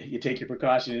 you take your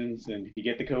precautions, and if you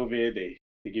get the COVID, they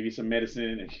give you some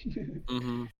medicine, and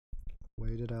Mm-hmm.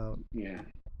 Wait it out. yeah,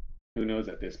 who knows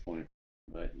at this point?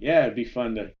 But yeah, it'd be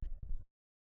fun to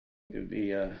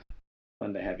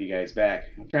have you guys back.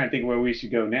 I'm trying to think where we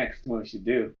should go next. What we should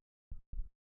do.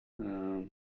 We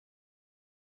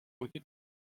could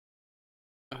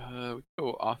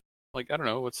go off. Like, I don't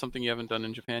know, what's something you haven't done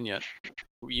in Japan yet?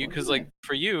 Because like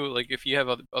for you, like if you have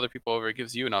other people over, it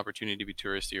gives you an opportunity to be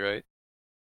touristy, right?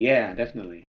 Yeah,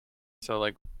 definitely. So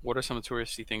like, what are some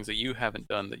touristy things that you haven't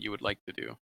done that you would like to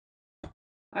do?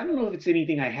 I don't know if it's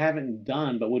anything I haven't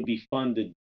done, but would be fun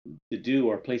to do,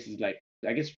 or places like,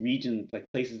 I guess, regions, like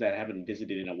places that I haven't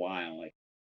visited in a while, like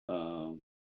um,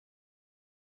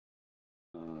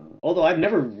 although I've been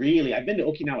to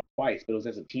Okinawa twice, but it was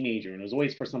as a teenager, and it was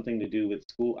always for something to do with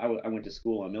school. I went to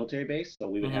school on a military base, so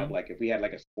we would have, Mm-hmm. like, if we had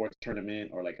like a sports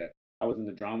tournament, or like I was in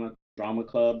the drama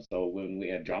club, so when we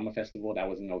had drama festival, that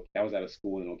was at a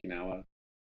school in Okinawa.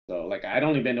 So like I'd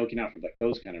only been to Okinawa for like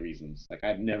those kind of reasons. Like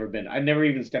I've never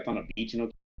even stepped on a beach in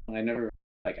Okinawa.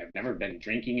 I've never been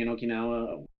drinking in Okinawa.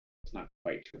 Oh, it's not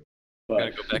quite true, Gotta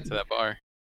but go back to that bar.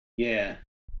 yeah.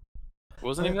 What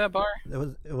was the name of that bar?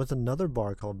 It was another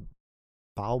bar called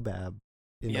Baobab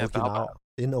in Yeah, Okinawa. Baobab.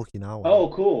 In Okinawa. Oh,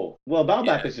 cool. Well,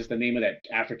 baobab Yeah. is just the name of that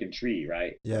African tree,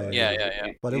 right? So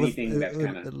Yeah. But anything that's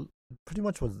kind of it pretty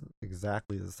much was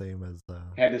exactly the same as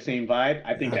had the same vibe.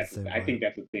 I think had the same I think vibe.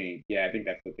 that's the thing. Yeah, I think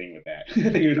that's the thing with that. I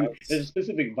think there's a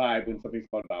specific vibe when something's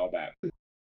called baobab. It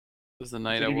was the It's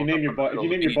night like I if you woke up name your on the bar, middle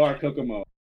of the beach. Kokomo,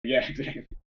 yeah, exactly.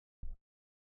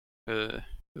 It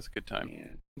was a good time.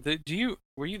 Yeah.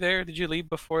 Were you there? Did you leave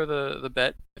before the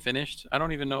bet finished? I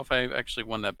don't even know if I actually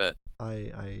won that bet.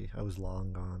 I was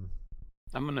long gone.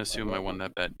 I'm gonna assume I won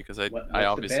that bet because I What's the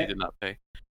obviously bet? did not pay.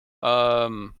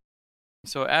 Um,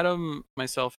 so Adam,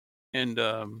 myself, and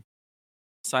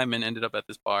Simon ended up at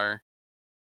this bar,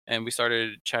 and we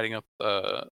started chatting up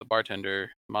the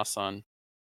bartender, Masan,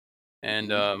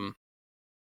 and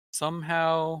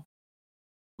somehow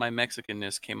my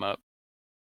Mexicanness came up,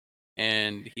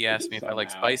 and he asked me if I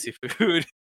like Somehow. spicy food.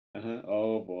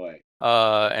 Oh boy.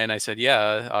 And I said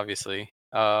yeah, obviously.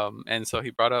 And so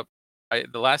he brought up.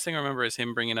 The last thing I remember is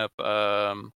him bringing up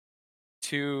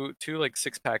two like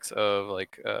 6 packs of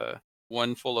like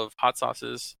one full of hot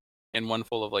sauces and one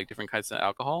full of like different kinds of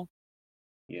alcohol.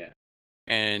 Yeah.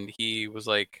 And he was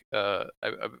like, if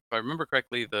I remember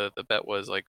correctly, the bet was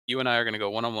like you and I are gonna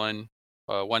go 1-on-1,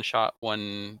 one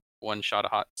shot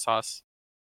of hot sauce,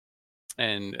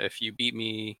 and if you beat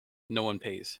me, no one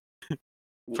pays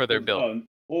for their bill.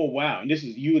 Oh wow. And this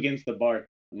is you against the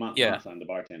Yeah, Masan, the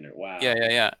bartender. Wow.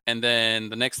 yeah. And then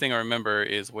the next thing I remember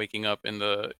is waking up on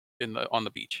the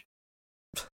beach.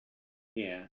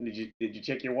 Yeah. Did you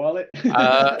check your wallet?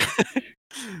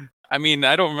 I mean,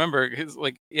 I don't remember. Cause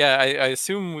like, yeah, I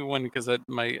assume we won because I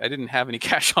didn't have any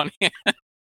cash on hand.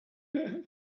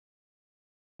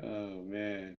 Oh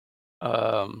man.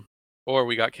 Or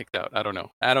we got kicked out. I don't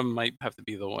know. Adam might have to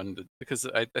be the one because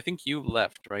I think you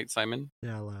left, right, Simon?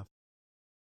 Yeah, I left.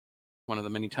 One of the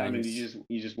many times. Simon,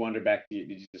 you just wander back to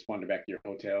did you just wander back to your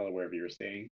hotel or wherever you were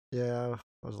staying? Yeah,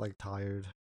 I was like tired.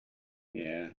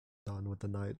 Yeah. Done with the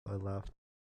night. I left.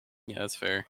 Yeah, that's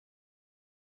fair.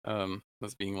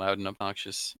 Was being loud and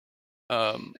obnoxious.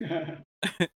 But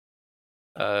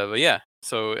yeah,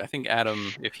 so I think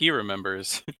Adam, if he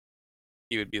remembers,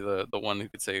 he would be the one who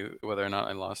could say whether or not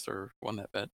I lost or won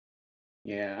that bet.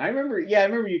 Yeah, I remember. Yeah, I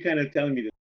remember you kind of telling me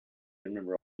this. I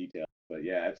remember all the details, but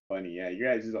yeah, it's funny. Yeah, you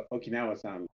guys' Okinawa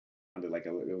sounded like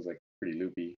it was like pretty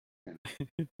loopy.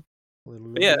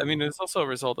 Yeah, I mean, it's also a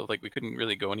result of like we couldn't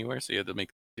really go anywhere, so you had to make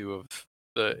do of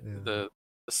the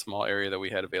small area that we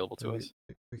had available to us.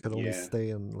 We could only stay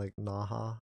in like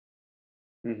Naha.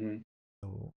 Mm-hmm.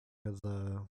 So, because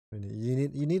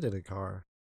you needed a car.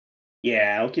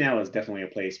 Yeah, Okinawa is definitely a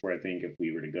place where I think if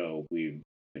we were to go, we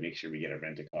to make sure we get a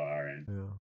rent a car and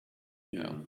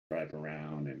drive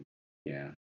around. And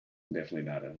definitely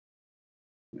not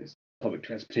this public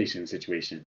transportation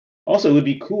situation. Also, it would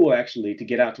be cool actually to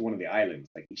get out to one of the islands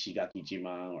like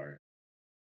Ishigaki-jima or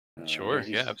sure,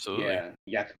 yeah, absolutely.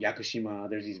 Yakushima.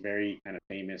 There's these very kind of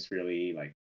famous, really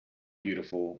like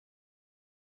beautiful.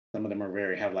 Some of them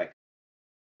have like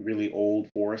really old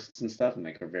forests and stuff, and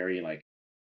like are very like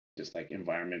just like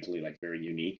environmentally like very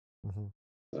unique. Mm-hmm.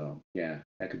 So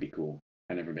that could be cool.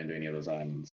 I've never been to any of those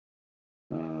islands.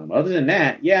 Other than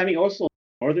that, I mean, also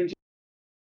northern,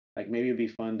 like maybe it'd be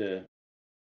fun to.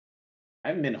 I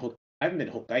haven't been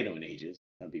to Hokkaido in ages.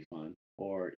 That'd be fun,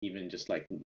 or even just like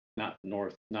not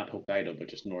Hokkaido, but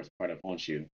just north part of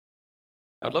Honshu.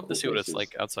 I'd love to Cool see what it's places.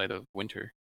 like outside of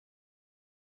winter.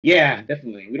 Yeah,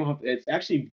 definitely. We don't have. It's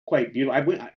actually quite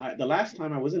beautiful. The last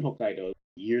time I was in Hokkaido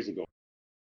years ago,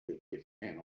 15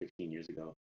 years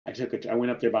ago. I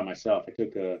went up there by myself. I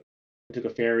took a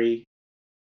ferry,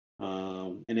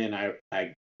 and then I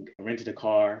rented a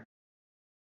car,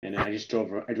 and then I just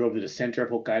drove. I drove to the center of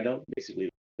Hokkaido,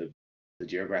 basically the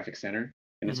geographic center,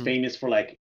 and it's famous for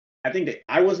like. I think that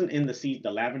I wasn't in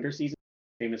the lavender season.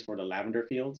 Famous for the lavender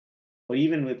fields, but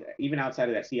even outside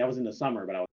of that, I was in the summer,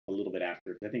 but I was a little bit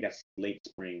after. I think that's late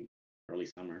spring, early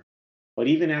summer. But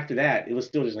even after that, it was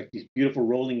still just like these beautiful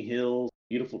rolling hills,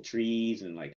 beautiful trees,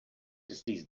 and like just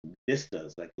these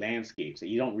vistas, like landscapes that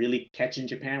you don't really catch in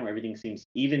Japan, where everything seems,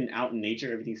 even out in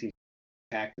nature, everything seems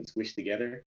packed and squished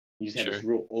together. You just have this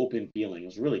real open feeling. It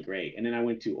was really great. And then I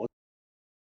went to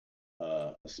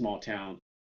a small town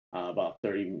about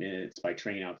 30 minutes by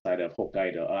train outside of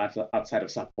Hokkaido, outside of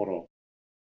Sapporo.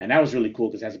 And that was really cool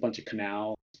because it has a bunch of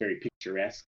canals. It's very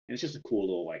picturesque. And it's just a cool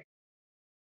little, like,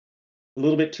 a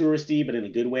little bit touristy, but in a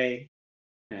good way.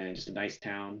 And just a nice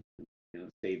town.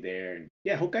 Stayed there. And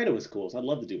Hokkaido was cool. So I'd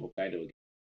love to do Hokkaido again.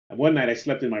 And one night I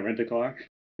slept in my rent-a-car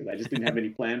because I just didn't have any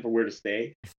plan for where to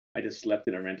stay. I just slept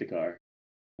in a rent-a-car. It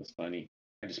was funny.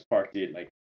 I just parked it like,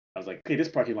 I was like, okay, this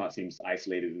parking lot seems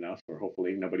isolated enough, or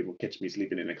hopefully nobody will catch me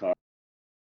sleeping in a car.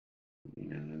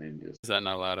 And then Is that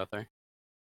not allowed out there?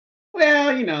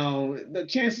 Well, the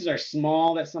chances are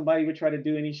small that somebody would try to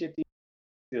do any shit to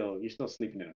you. You're still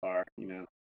sleeping in a car,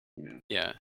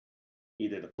 Yeah.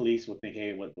 Either the police will think,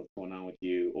 hey, what's going on with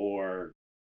you? Or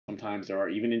sometimes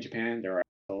even in Japan, there are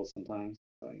assholes sometimes.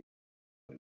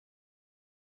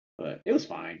 But it was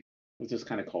fine. It was just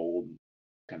kind of cold.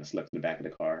 Kind of slept in the back of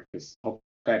the car because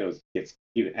Hokkaido gets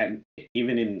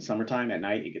even in summertime at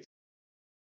night it gets.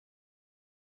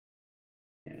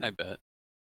 I bet.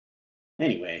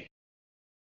 Anyway,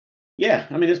 I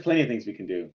mean, there's plenty of things we can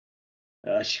do.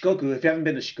 Shikoku, if you haven't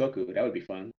been to Shikoku, that would be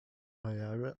fun. Oh yeah,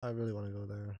 I really want to go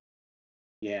there.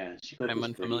 Yeah, Shikoku. I'm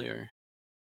unfamiliar.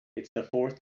 It's the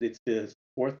fourth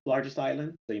largest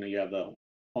island. So you have the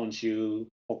Honshu,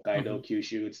 Hokkaido,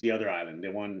 Kyushu. It's the other island,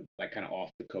 the one like kind of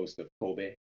off the coast of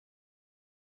Kobe.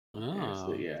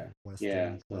 Oh. In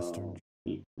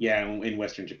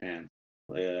Western Japan.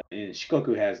 And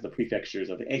Shikoku has the prefectures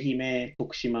of Ehime,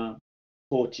 Tokushima,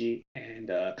 Kochi, and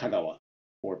Kagawa,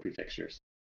 4 prefectures.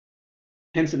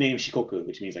 Hence the name Shikoku,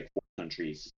 which means like 4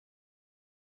 countries.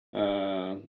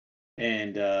 Shikoku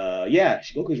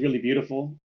is really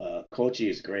beautiful. Kochi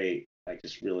is great. Like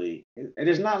just really, and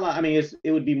there's not a lot. I mean,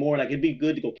 it would be more like it'd be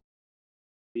good to go.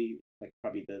 Be like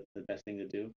probably the best thing to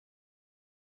do.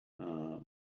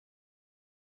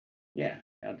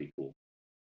 That'd be cool.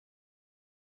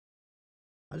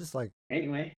 I just like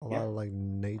a lot of like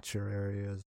nature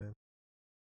areas. Man.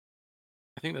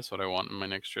 I think that's what I want in my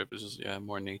next trip. Is just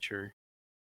more nature.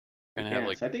 And have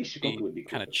like I think Shikoku would be cool.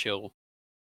 Kind of chill.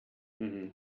 Mm-hmm.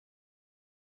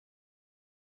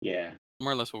 Yeah.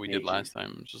 More or less what we did last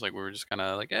time. It's just like we were just kind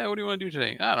of like, what do you want to do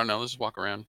today? I don't know. Let's just walk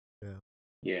around.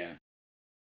 Yeah.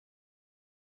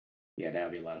 That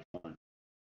would be a lot of fun.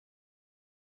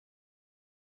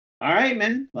 All right,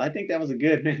 man. Well, I think that was a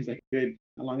good, man. It's like good.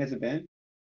 How long has it been?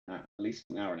 At least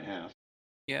an hour and a half.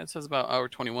 Yeah, it says about hour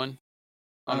 21.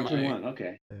 Hour 21.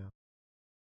 Okay. Yeah.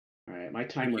 All right. My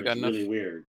timer is really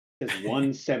weird. It says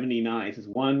 179. It says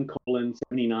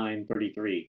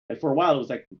 1:79:33. Like for a while, it was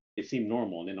like it seemed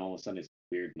normal, and then all of a sudden, it's a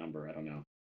weird number. I don't know.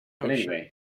 But anyway,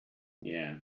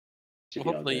 yeah. Well,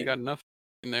 hopefully you got enough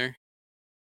in there.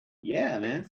 Yeah,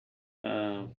 man.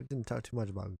 We didn't talk too much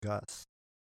about Gus.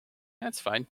 That's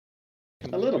fine.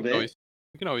 A little bit.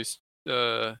 We can always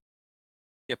get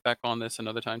back on this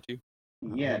another time too.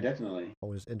 Yeah, definitely.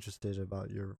 Always interested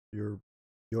about your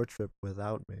trip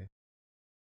without me.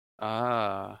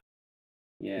 Ah.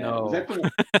 Yeah. No. Was that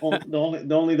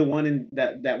the only the one in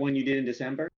that one you did in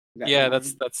December? Yeah,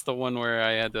 that's the one where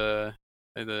I had the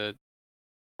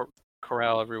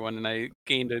corral everyone, and I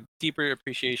gained a deeper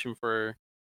appreciation for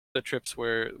the trips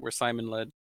where Simon led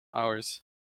ours.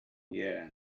 Yeah.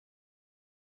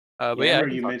 But Yeah, I yeah, I heard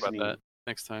can you talk about mentioning. that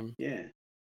next time. Yeah.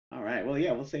 All right. Well,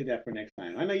 yeah, we'll save that for next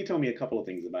time. I know you told me a couple of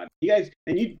things about it. You guys,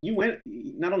 and you went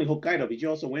not only Hokkaido, but you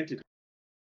also went to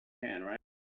Japan, right?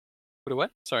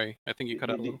 What? Sorry, I think you cut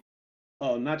out a little.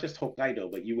 Oh, not just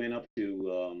Hokkaido, but you went up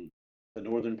to the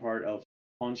northern part of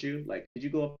Honshu. Like, did you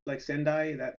go up like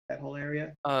Sendai, that whole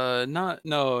area?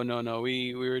 No.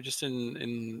 We were just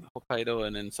in Hokkaido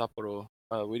and in Sapporo.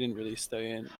 We didn't really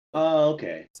stay in Oh,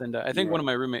 okay. Sendai. I You think one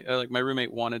were. of my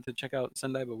roommate wanted to check out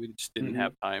Sendai, but we just didn't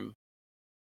have time.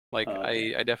 Like Oh,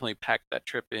 okay. I definitely packed that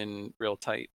trip in real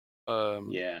tight.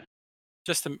 Yeah.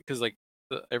 Just because like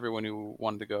everyone who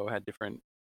wanted to go had different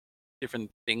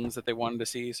things that they wanted to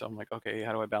see. So I'm like, okay,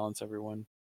 how do I balance everyone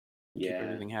and keep Yeah.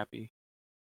 everything happy?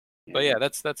 But Yeah. yeah,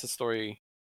 that's a story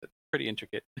that's pretty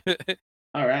intricate.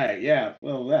 All right. Yeah.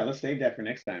 Well, yeah. Let's save that for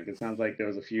next time. 'Cause it sounds like there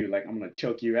was a few like I'm gonna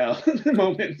choke you out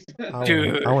moments,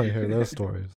 Dude. I want to hear those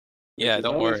stories. which Yeah, is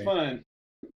don't always worry. fun.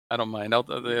 I don't mind.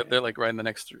 Yeah. They're like right in the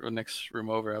next room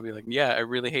over. I'll be like, yeah, I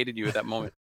really hated you at that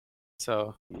moment.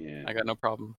 So Yeah. I got no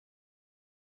problem.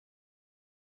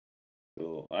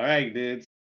 Cool. All right, dudes.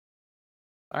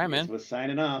 All right, I guess man. we're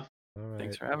signing off. All right.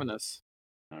 Thanks for having us.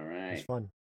 All It was right.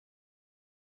 fun.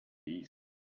 Peace.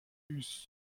 Peace.